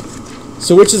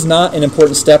 So which is not an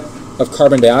important step of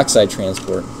carbon dioxide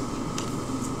transport?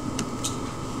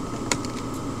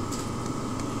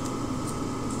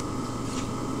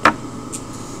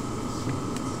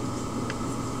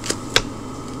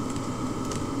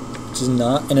 Which is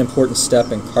not an important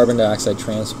step in carbon dioxide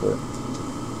transport.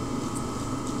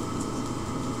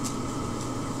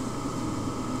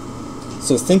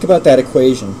 So think about that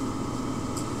equation.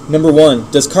 Number one,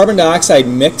 does carbon dioxide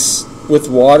mix with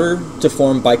water to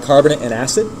form bicarbonate and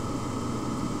acid?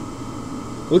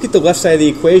 Look at the left side of the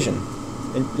equation.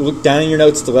 And look down in your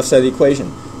notes at the left side of the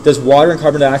equation. Does water and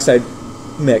carbon dioxide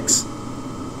mix?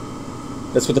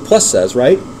 That's what the plus says,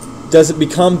 right? Does it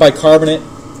become bicarbonate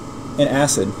and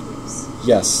acid?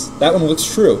 Yes. That one looks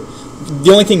true.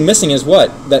 The only thing missing is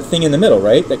what? That thing in the middle,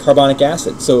 right? That carbonic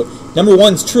acid. So number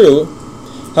one's true.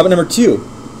 How about number two?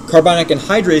 Carbonic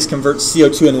anhydrase converts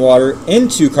CO2 and water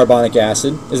into carbonic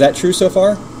acid. Is that true so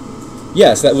far?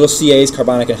 Yes, that little Ca is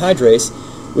carbonic anhydrase,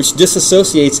 which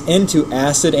disassociates into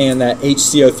acid and that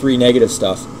HCO3 negative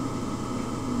stuff.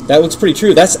 That looks pretty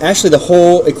true. That's actually the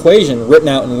whole equation written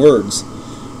out in words.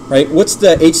 Right? What's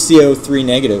the HCO3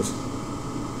 negative?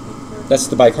 That's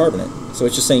the bicarbonate. So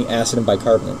it's just saying acid and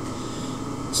bicarbonate.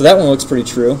 So that one looks pretty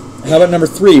true. How about number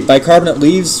three? Bicarbonate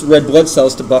leaves red blood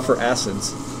cells to buffer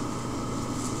acids.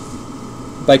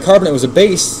 Bicarbonate was a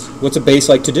base. What's a base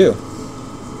like to do?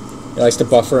 It likes to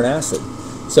buffer an acid.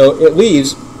 So it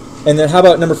leaves. And then how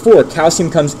about number four?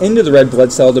 Calcium comes into the red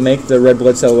blood cell to make the red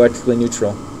blood cell electrically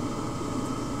neutral.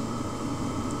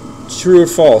 True or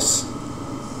false?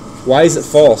 Why is it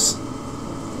false?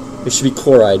 It should be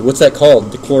chloride. What's that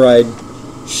called? The chloride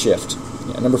shift.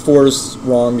 Yeah, number four is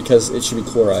wrong because it should be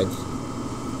chloride.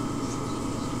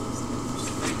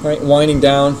 All right, winding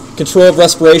down. Control of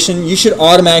respiration. You should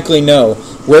automatically know.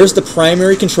 Where's the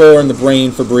primary controller in the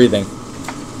brain for breathing?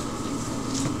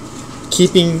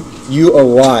 Keeping you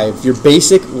alive. Your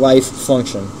basic life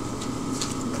function.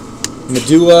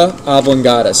 Medulla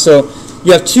oblongata. So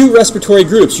you have two respiratory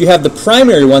groups. You have the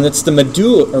primary one, that's the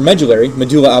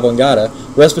medulla oblongata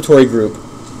respiratory group.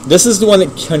 This is the one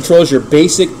that controls your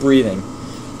basic breathing.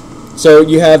 So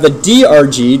you have the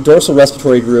DRG, dorsal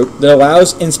respiratory group, that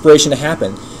allows inspiration to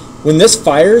happen. When this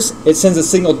fires, it sends a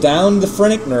signal down the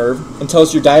phrenic nerve and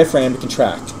tells your diaphragm to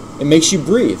contract. It makes you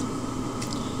breathe.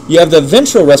 You have the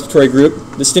ventral respiratory group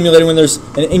that's stimulated when there's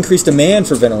an increased demand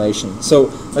for ventilation.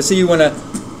 So let's say you want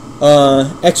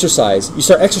to exercise. You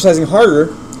start exercising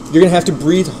harder, you're going to have to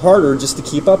breathe harder just to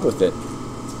keep up with it.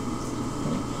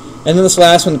 And then this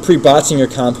last one, the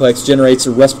pre-Botzinger complex, generates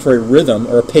a respiratory rhythm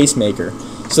or a pacemaker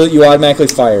so that you automatically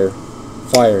fire,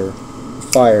 fire,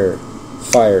 fire,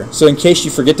 fire. So in case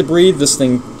you forget to breathe, this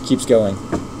thing keeps going.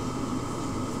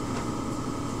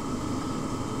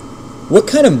 What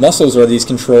kind of muscles are these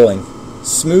controlling?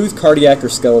 Smooth, cardiac, or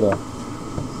skeletal?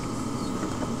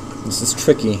 This is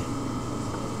tricky.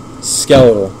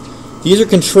 Skeletal. These are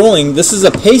controlling, this is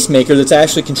a pacemaker that's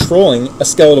actually controlling a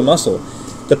skeletal muscle.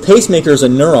 The pacemaker is a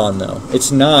neuron, though.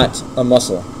 It's not a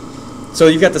muscle. So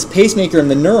you've got this pacemaker in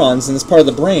the neurons in this part of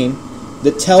the brain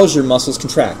that tells your muscles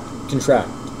contract, contract,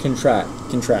 contract,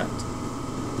 contract.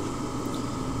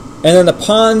 And then the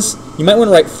pons, you might want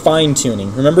to write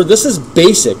fine-tuning. Remember, this is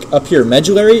basic up here.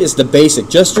 Medullary is the basic,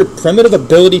 just your primitive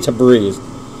ability to breathe.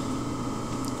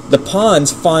 The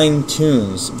pons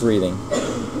fine-tunes breathing.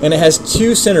 And it has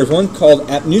two centers, one called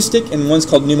apneustic and one's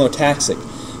called pneumotaxic.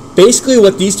 Basically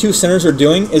what these two centers are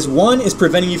doing is one is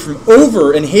preventing you from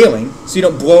over-inhaling so you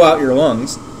don't blow out your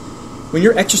lungs. When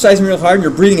you're exercising real hard and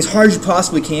you're breathing as hard as you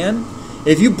possibly can,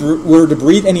 if you were to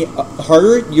breathe any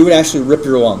harder, you would actually rip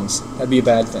your lungs. That'd be a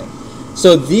bad thing.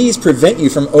 So these prevent you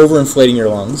from overinflating your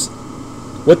lungs.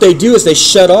 What they do is they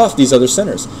shut off these other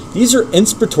centers. These are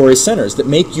inspiratory centers that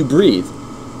make you breathe.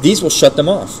 These will shut them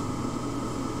off.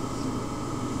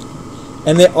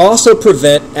 And they also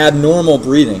prevent abnormal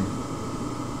breathing.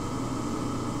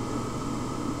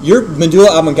 Your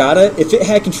medulla oblongata, if it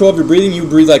had control of your breathing, you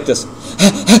would breathe like this.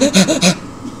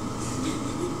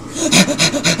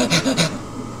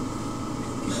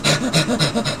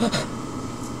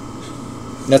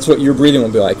 That's what your breathing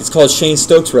will be like. It's called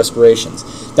Cheyne-Stokes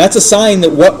respirations. That's a sign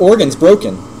that what organ's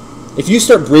broken. If you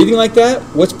start breathing like that,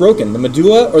 what's broken? The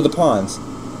medulla or the pons?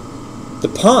 The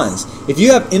pons. If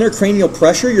you have intracranial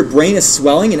pressure, your brain is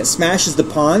swelling and it smashes the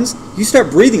pons, you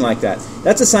start breathing like that.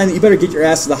 That's a sign that you better get your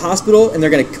ass to the hospital and they're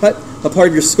going to cut a part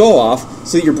of your skull off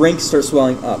so that your brain can start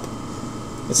swelling up.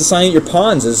 It's a sign that your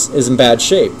pons is in bad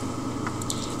shape.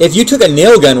 If you took a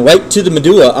nail gun right to the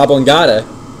medulla oblongata,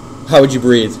 how would you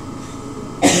breathe?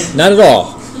 Not at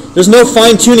all. There's no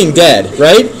fine-tuning dead,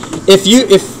 right?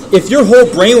 If your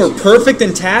whole brain were perfect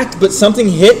intact, but something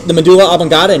hit the medulla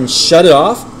oblongata and shut it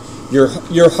off,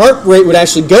 your heart rate would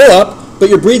actually go up, but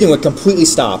your breathing would completely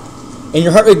stop. And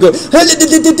your heart rate would go,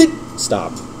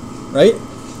 stop, right?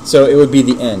 So it would be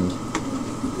the end.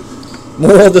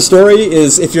 Moral of the story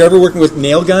is, if you're ever working with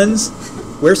nail guns,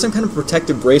 wear some kind of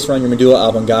protective brace around your medulla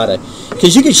oblongata.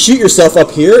 Because you could shoot yourself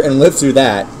up here and live through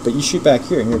that, but you shoot back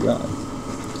here and you're gone.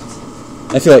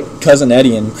 I feel like Cousin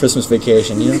Eddie in Christmas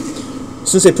Vacation, you know?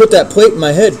 Since they put that plate in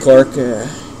my head, Clark,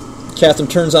 Catherine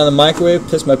turns on the microwave,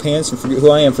 piss my pants, and forget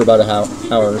who I am for about an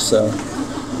hour or so.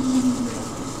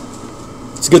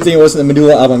 It's a good thing it wasn't the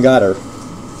medulla oblongata.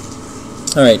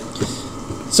 All right.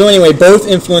 So anyway, both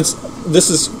influence, this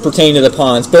is pertaining to the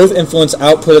pons, both influence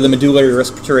output of the medullary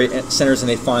respiratory centers and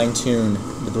they fine-tune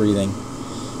the breathing.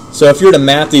 So if you were to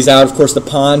map these out, of course the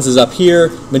pons is up here,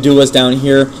 medulla is down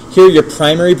here. Here are your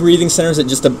primary breathing centers that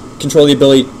just control the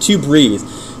ability to breathe.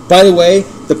 By the way,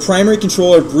 the primary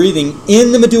controller of breathing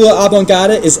in the medulla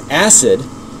oblongata is acid,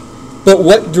 but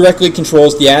what directly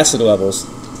controls the acid levels?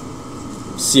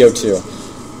 CO2.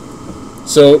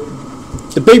 So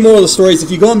the big moral of the story is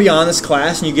if you go on beyond this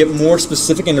class and you get more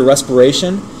specific into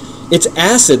respiration, it's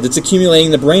acid that's accumulating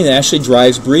in the brain that actually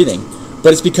drives breathing.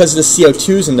 But it's because of the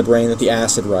CO2s in the brain that the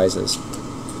acid rises.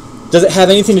 Does it have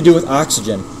anything to do with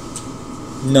oxygen?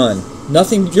 None.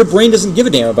 Nothing. Your brain doesn't give a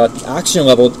damn about the oxygen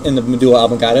level in the medulla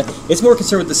oblongata. It's more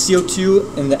concerned with the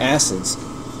CO2 and the acids.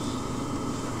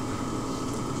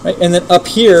 Right? And then up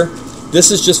here,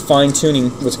 this is just fine-tuning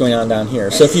what's going on down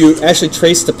here. So if you actually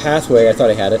trace the pathway, I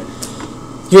thought I had it.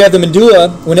 You have the medulla.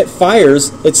 When it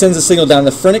fires, it sends a signal down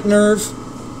the phrenic nerve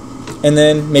and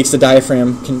then makes the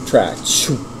diaphragm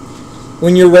contract.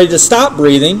 When you're ready to stop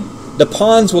breathing, the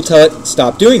pons will tell it,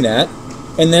 stop doing that,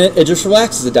 and then it just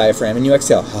relaxes the diaphragm, and you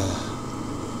exhale.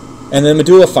 And then the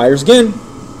medulla fires again,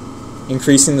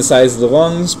 increasing the size of the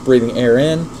lungs, breathing air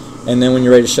in, and then when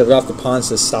you're ready to shut it off, the pons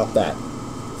says, stop that,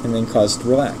 and then cause it to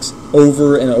relax,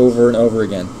 over and over and over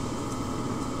again.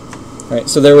 All right,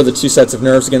 so there were the two sets of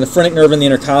nerves. Again, the phrenic nerve and the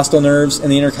intercostal nerves,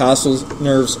 and the intercostal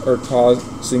nerves are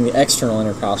causing the external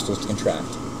intercostals to contract.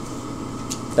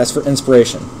 That's for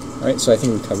inspiration. Right, so I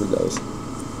think we covered those.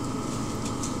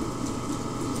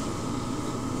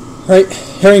 Right,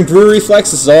 Herring brewer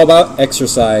reflex, this is all about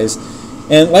exercise.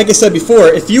 And like I said before,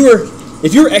 if you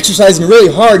were exercising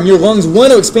really hard and your lungs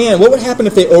want to expand, what would happen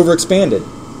if they overexpanded?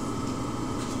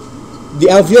 The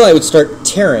alveoli would start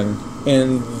tearing,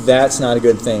 and that's not a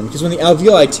good thing. Because when the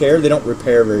alveoli tear, they don't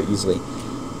repair very easily.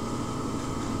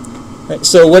 Right,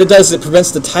 so what it does is it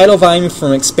prevents the tidal volume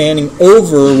from expanding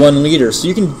over 1 liter. So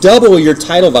you can double your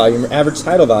tidal volume, your average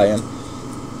tidal volume,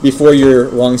 before your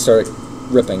lungs start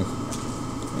ripping.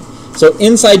 So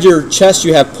inside your chest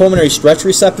you have pulmonary stretch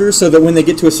receptors, so that when they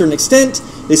get to a certain extent,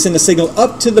 they send a signal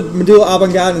up to the medulla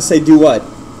oblongata and say, do what?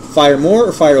 Fire more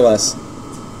or fire less?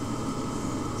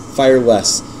 Fire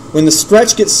less. When the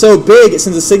stretch gets so big, it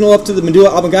sends a signal up to the medulla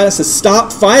oblongata and says,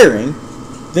 stop firing.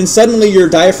 Then suddenly your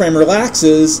diaphragm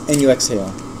relaxes and you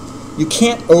exhale. You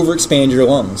can't overexpand your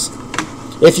lungs.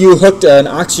 If you hooked an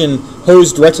oxygen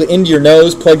hose directly into your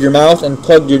nose, plugged your mouth, and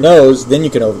plugged your nose, then you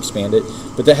can overexpand it,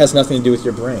 but that has nothing to do with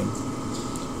your brain.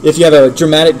 If you have a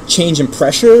dramatic change in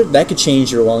pressure, that could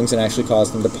change your lungs and actually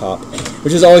cause them to pop,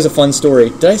 which is always a fun story.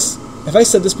 Have I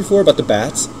said this before about the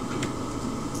bats?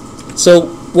 So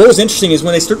what was interesting is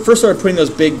when they first started putting those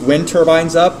big wind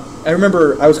turbines up, I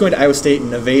remember I was going to Iowa State in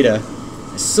Nevada.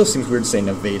 It still seems weird to say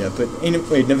Nevada, but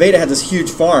anyway, Nevada had this huge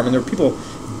farm, and there were people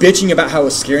bitching about how it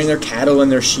was scaring their cattle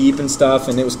and their sheep and stuff,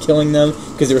 and it was killing them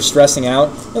because they were stressing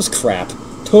out. That was crap.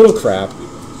 Total crap.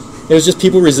 It was just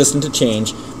people resistant to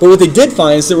change. But what they did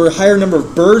find is there were a higher number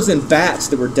of birds and bats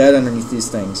that were dead underneath these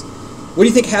things. What do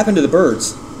you think happened to the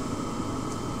birds?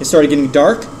 It started getting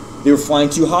dark, they were flying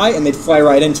too high, and they'd fly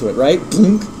right into it, right?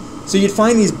 Blink. So you'd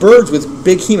find these birds with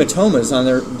big hematomas on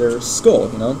their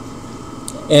skull, you know?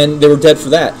 And they were dead for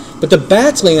that. But the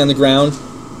bats laying on the ground,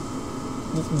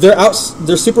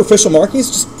 their superficial markings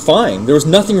just fine. There was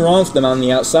nothing wrong with them on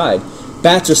the outside.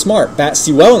 Bats are smart. Bats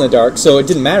see well in the dark, so it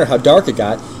didn't matter how dark it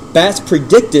got. Bats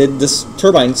predicted this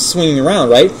turbine swinging around,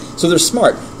 right? So they're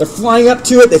smart. They're flying up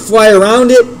to it, they fly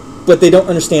around it, but they don't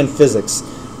understand physics.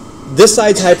 This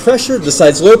side's high pressure, this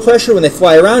side's low pressure. When they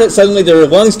fly around it, suddenly their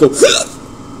lungs go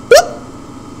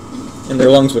and their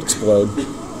lungs would explode.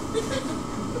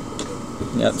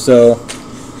 Yep, so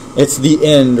it's the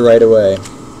end right away.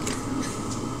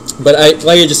 But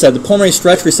like I just said, the pulmonary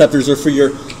stretch receptors are for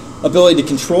your ability to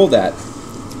control that.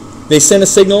 They send a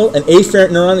signal, an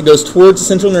afferent neuron that goes towards the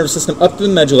central nervous system up to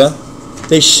the medulla.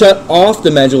 They shut off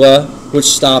the medulla, which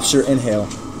stops your inhale,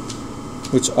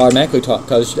 which automatically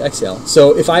causes you to exhale.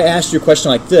 So if I asked you a question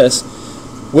like this,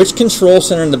 which control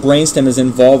center in the brainstem is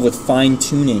involved with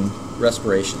fine-tuning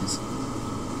respirations?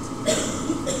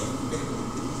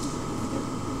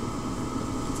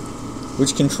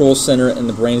 Which control center in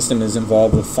the brainstem is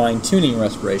involved with fine-tuning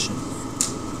respiration?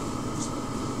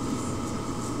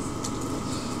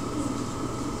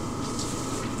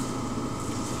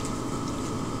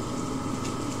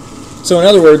 So in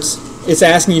other words, it's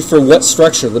asking you for what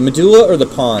structure, the medulla or the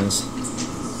pons?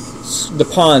 The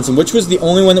pons, and which was the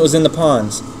only one that was in the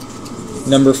pons?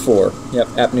 Number 4. Yep,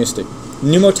 apneustic.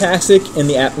 Pneumotaxic and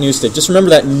the apneustic. Just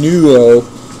remember that neuro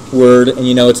word, and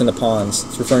you know it's in the pons.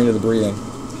 It's referring to the breathing.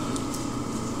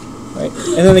 Right?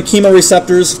 And then the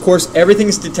chemoreceptors, of course, everything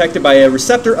is detected by a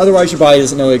receptor, otherwise your body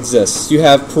doesn't know it exists. You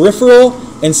have peripheral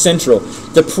and central.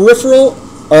 The peripheral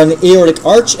are in the aortic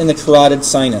arch and the carotid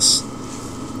sinus.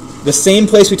 The same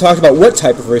place we talked about what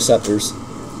type of receptors?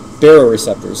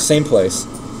 Baroreceptors, same place.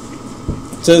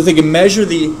 So that they can measure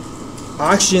the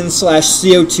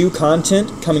oxygen/CO2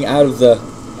 content coming out of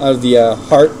the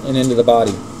heart and into the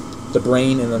body, the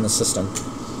brain and then the system.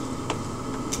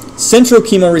 Central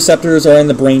chemoreceptors are in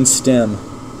the brain stem.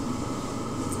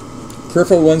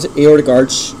 Peripheral ones, aortic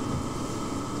arch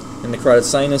and the carotid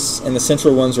sinus, and the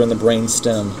central ones are in the brain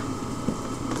stem.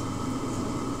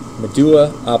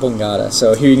 Medulla oblongata.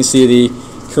 So here you can see the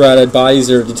carotid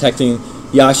bodies are detecting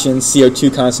the oxygen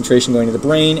CO2 concentration going to the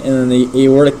brain, and then the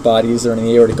aortic bodies are in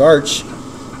the aortic arch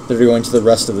that are going to the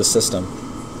rest of the system.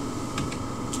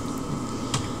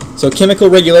 So chemical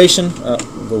regulation, we'll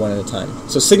go one at a time.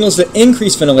 So signals that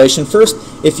increase ventilation. First,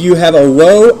 if you have a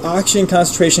low oxygen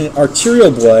concentration in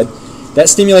arterial blood, that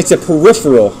stimulates a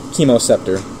peripheral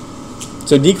chemoreceptor.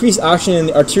 So decreased oxygen in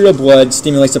the arterial blood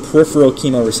stimulates a peripheral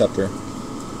chemoreceptor.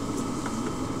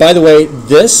 By the way,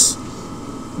 this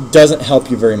doesn't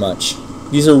help you very much.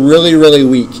 These are really, really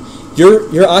weak.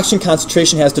 Your oxygen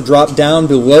concentration has to drop down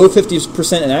below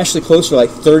 50% and actually closer to like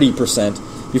 30%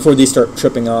 before these start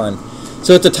tripping on.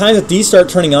 So at the time that these start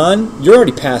turning on, you're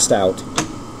already passed out.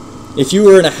 If you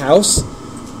were in a house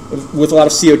with a lot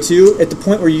of CO2, at the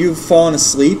point where you've fallen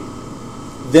asleep,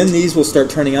 then these will start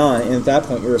turning on, and at that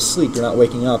point you're asleep, you're not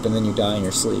waking up, and then you die in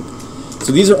your sleep.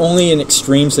 So these are only in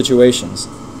extreme situations.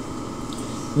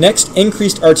 Next,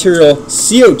 increased arterial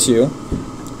CO2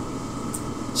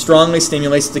 strongly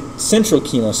stimulates the central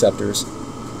chemoreceptors.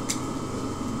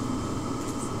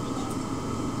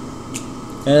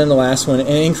 And then the last one, an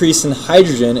increase in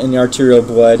hydrogen in the arterial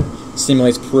blood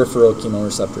stimulates peripheral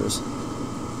chemoreceptors.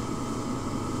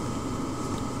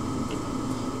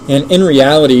 And in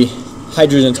reality,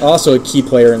 hydrogen is also a key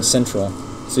player in central.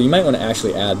 So you might want to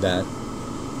actually add that.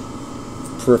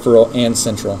 Peripheral and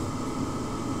central.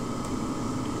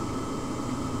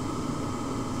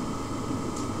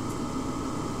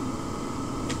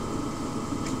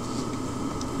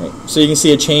 Right. So you can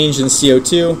see a change in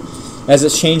CO2. As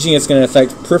it's changing, it's going to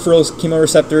affect peripheral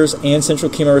chemoreceptors and central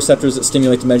chemoreceptors that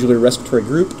stimulate the medullary respiratory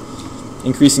group,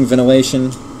 increasing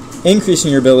ventilation,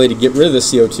 increasing your ability to get rid of the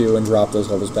CO2 and drop those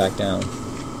levels back down.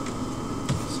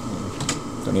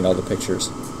 Don't need all the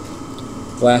pictures.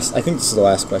 I think this is the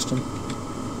last question.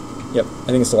 Yep, I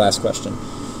think it's the last question.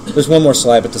 There's one more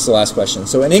slide, but this is the last question.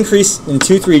 So an increase in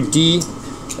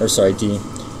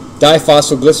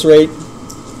 2,3-D-diphosphoglycerate.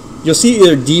 You'll see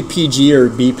either DPG or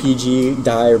BPG,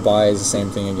 di or bi is the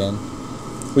same thing again.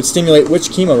 Would stimulate which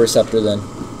chemoreceptor then?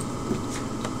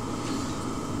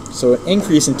 So an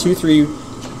increase in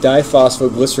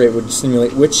 2,3-diphosphoglycerate would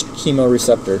stimulate which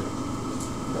chemoreceptor?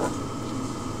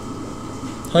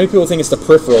 How many people think it's the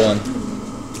peripheral one?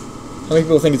 How many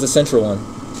people think it's the central one?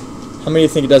 How many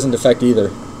think it doesn't affect either?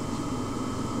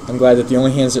 I'm glad that the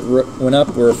only hands that went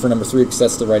up were for number 3 because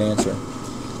that's the right answer.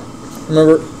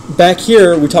 Remember, back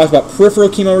here we talked about peripheral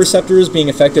chemoreceptors being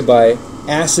affected by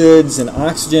acids and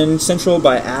oxygen, central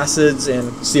by acids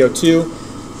and CO2.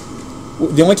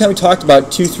 The only time we talked about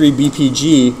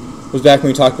 2,3-BPG was back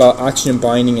when we talked about oxygen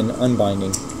binding and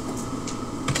unbinding.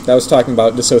 That was talking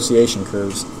about dissociation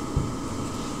curves.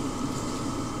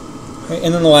 Okay,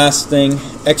 and then the last thing,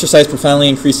 exercise profoundly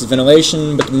increases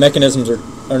ventilation, but the mechanisms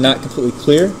are not completely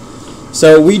clear.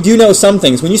 So we do know some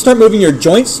things. When you start moving your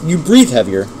joints, you breathe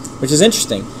heavier, which is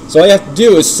interesting. So all you have to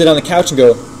do is sit on the couch and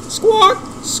go, squawk,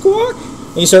 squawk,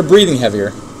 and you start breathing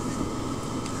heavier.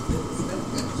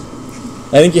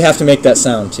 I think you have to make that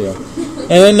sound too. And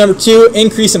then number 2,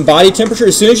 increase in body temperature.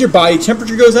 As soon as your body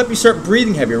temperature goes up, you start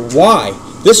breathing heavier. Why?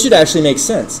 This should actually make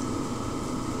sense.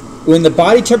 When the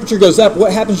body temperature goes up,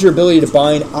 what happens to your ability to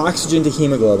bind oxygen to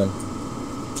hemoglobin?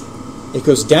 It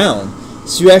goes down.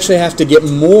 So you actually have to get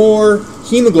more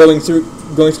hemoglobin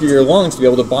going through your lungs to be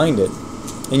able to bind it.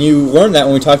 And you learned that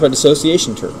when we talked about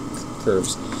dissociation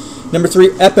curves. Number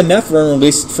 3, epinephrine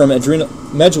released from adrenal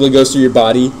medulla goes through your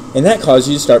body, and that causes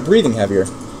you to start breathing heavier.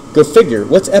 Go figure.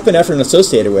 What's epinephrine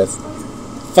associated with?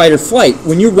 Fight or flight.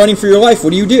 When you're running for your life,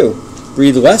 what do?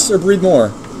 Breathe less or breathe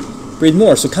more? Breathe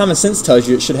more. So common sense tells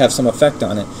you it should have some effect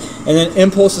on it. And then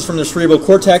impulses from the cerebral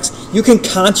cortex. You can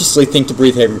consciously think to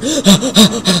breathe heavier.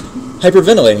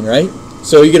 Hyperventilating, right?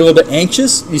 So you get a little bit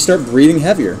anxious, you start breathing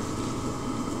heavier.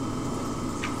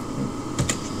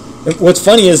 And what's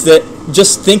funny is that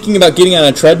just thinking about getting on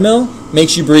a treadmill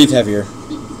makes you breathe heavier.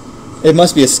 It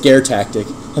must be a scare tactic.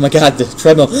 Oh my God, the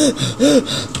treadmill.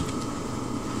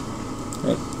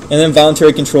 Right. And then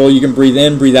voluntary control, you can breathe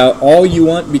in, breathe out all you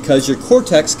want because your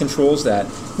cortex controls that.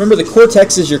 Remember, the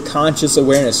cortex is your conscious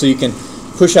awareness, so you can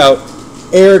push out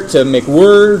air to make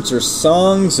words or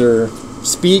songs or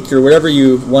speak or whatever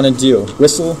you want to do.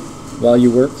 Whistle while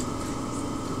you work.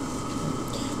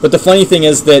 But the funny thing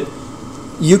is that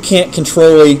you can't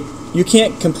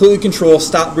completely control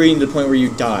stop breathing to the point where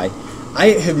you die.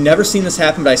 I have never seen this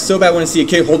happen, but I so bad want to see a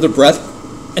kid hold their breath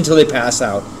until they pass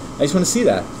out. I just want to see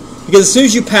that. Because as soon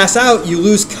as you pass out, you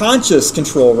lose conscious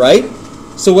control, right?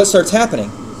 So what starts happening?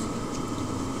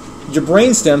 Your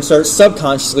brainstem starts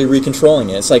subconsciously recontrolling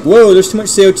it. It's like, whoa, there's too much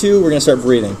CO2, we're going to start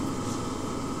breathing.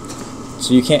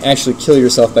 So you can't actually kill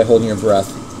yourself by holding your breath.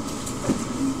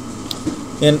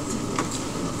 And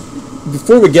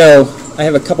before we go, I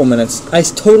have a couple minutes. I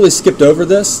totally skipped over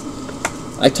this.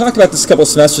 I talked about this a couple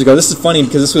semesters ago. This is funny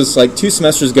because this was like 2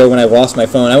 semesters ago when I lost my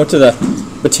phone. I went to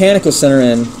the Botanical Center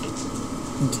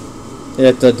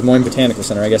at the Des Moines Botanical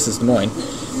Center, I guess it's Des Moines,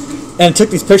 and I took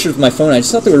these pictures with my phone. I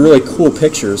just thought they were really cool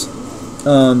pictures.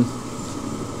 And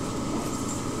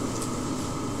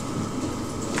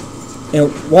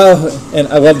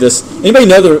I love this. Anybody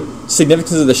know the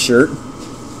significance of the shirt?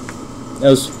 I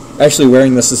was actually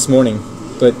wearing this morning,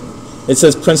 but it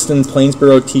says Princeton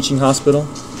Plainsboro Teaching Hospital.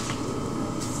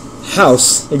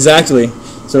 House, exactly.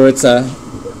 So it's a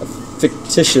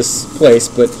fictitious place,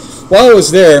 but while I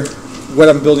was there, what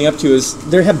I'm building up to is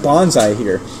they have bonsai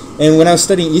here. And when I was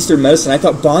studying Eastern medicine, I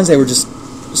thought bonsai were just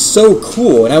so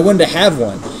cool, and I wanted to have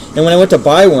one. And when I went to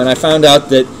buy one, I found out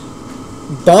that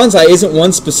bonsai isn't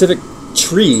one specific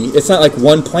tree. It's not like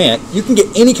one plant. You can get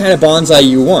any kind of bonsai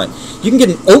you want. You can get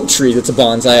an oak tree that's a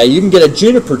bonsai. You can get a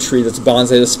juniper tree that's a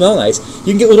bonsai that smell nice.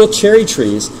 You can get little cherry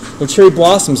trees, little cherry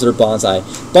blossoms that are bonsai.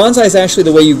 Bonsai is actually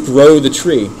the way you grow the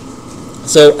tree.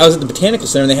 So I was at the Botanical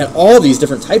Center, and they had all these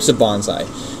different types of bonsai,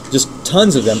 just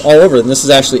tons of them all over. And this is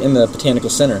actually in the Botanical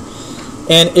Center.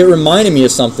 And it reminded me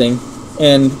of something,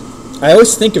 and I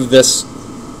always think of this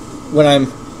when I'm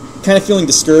kind of feeling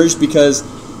discouraged because,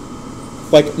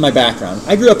 like, my background.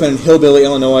 I grew up in hillbilly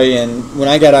Illinois, and when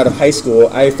I got out of high school,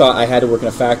 I thought I had to work in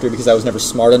a factory because I was never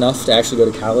smart enough to actually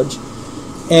go to college.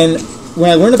 And when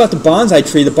I learned about the bonsai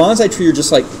tree are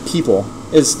just like people,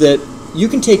 is that you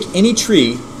can take any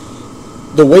tree,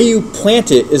 the way you plant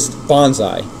it is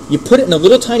bonsai. You put it in a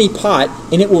little tiny pot,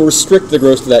 and it will restrict the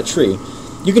growth of that tree.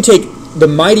 You can take the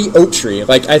mighty oak tree.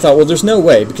 Like, I thought, well, there's no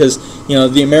way, because, you know,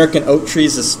 the American oak tree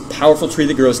is this powerful tree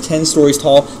that grows 10 stories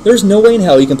tall. There's no way in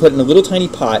hell you can put it in a little tiny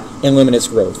pot and limit its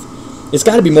growth. It's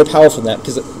got to be more powerful than that,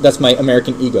 because that's my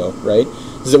American ego, right?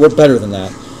 Is that we're better than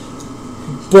that.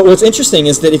 But what's interesting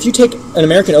is that if you take an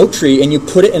American oak tree and you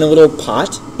put it in a little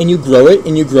pot and you grow it,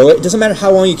 it doesn't matter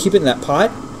how long you keep it in that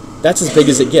pot, that's as big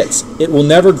as it gets. It will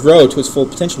never grow to its full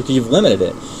potential because you've limited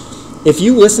it. If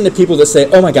you listen to people that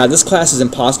say, oh my God, this class is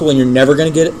impossible and you're never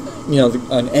going to get, you know,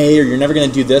 an A, or you're never going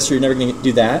to do this, or you're never going to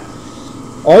do that,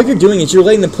 all you're doing is you're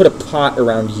letting them put a pot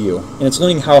around you, and it's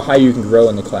learning how high you can grow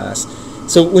in the class.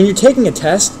 So when you're taking a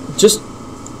test, just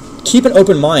keep an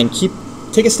open mind.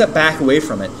 Take a step back away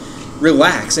from it.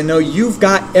 Relax and know you've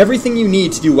got everything you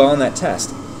need to do well on that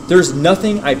test. There's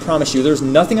nothing, I promise you, there's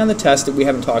nothing on the test that we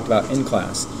haven't talked about in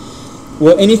class.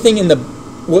 Will anything in the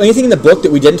book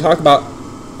that we didn't talk about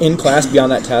in class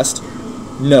beyond that test?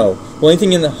 No. Will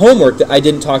anything in the homework that I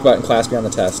didn't talk about in class beyond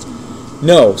the test?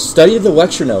 No. Study the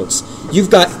lecture notes. You've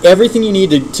got everything you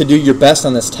need to do your best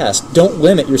on this test. Don't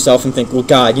limit yourself and think, well,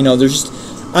 God, you know,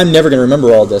 I'm never going to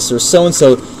remember all this. There's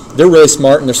so-and-so, they're really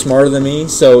smart and they're smarter than me,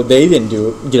 so they didn't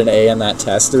get an A on that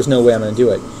test. There's no way I'm going to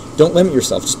do it. Don't limit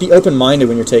yourself. Just be open-minded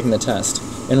when you're taking the test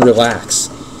and relax.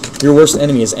 Your worst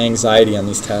enemy is anxiety on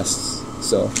these tests,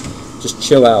 so just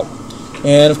chill out.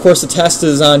 And of course the test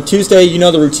is on Tuesday. You know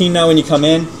the routine now when you come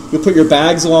in. You'll put your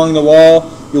bags along the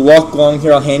wall. You'll walk along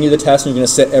here. I'll hand you the test, and you're going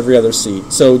to sit every other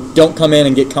seat. So don't come in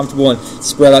and get comfortable and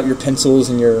spread out your pencils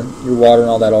and your water and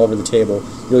all that all over the table.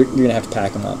 You're going to have to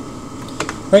pack them up.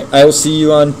 All right, I will see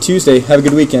you on Tuesday. Have a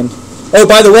good weekend. Oh,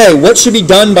 by the way, what should be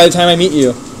done by the time I meet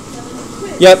you?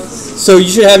 Yep. So you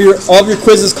should have all of your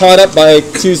quizzes caught up by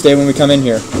Tuesday when we come in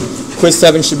here. Quiz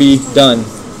 7 should be done.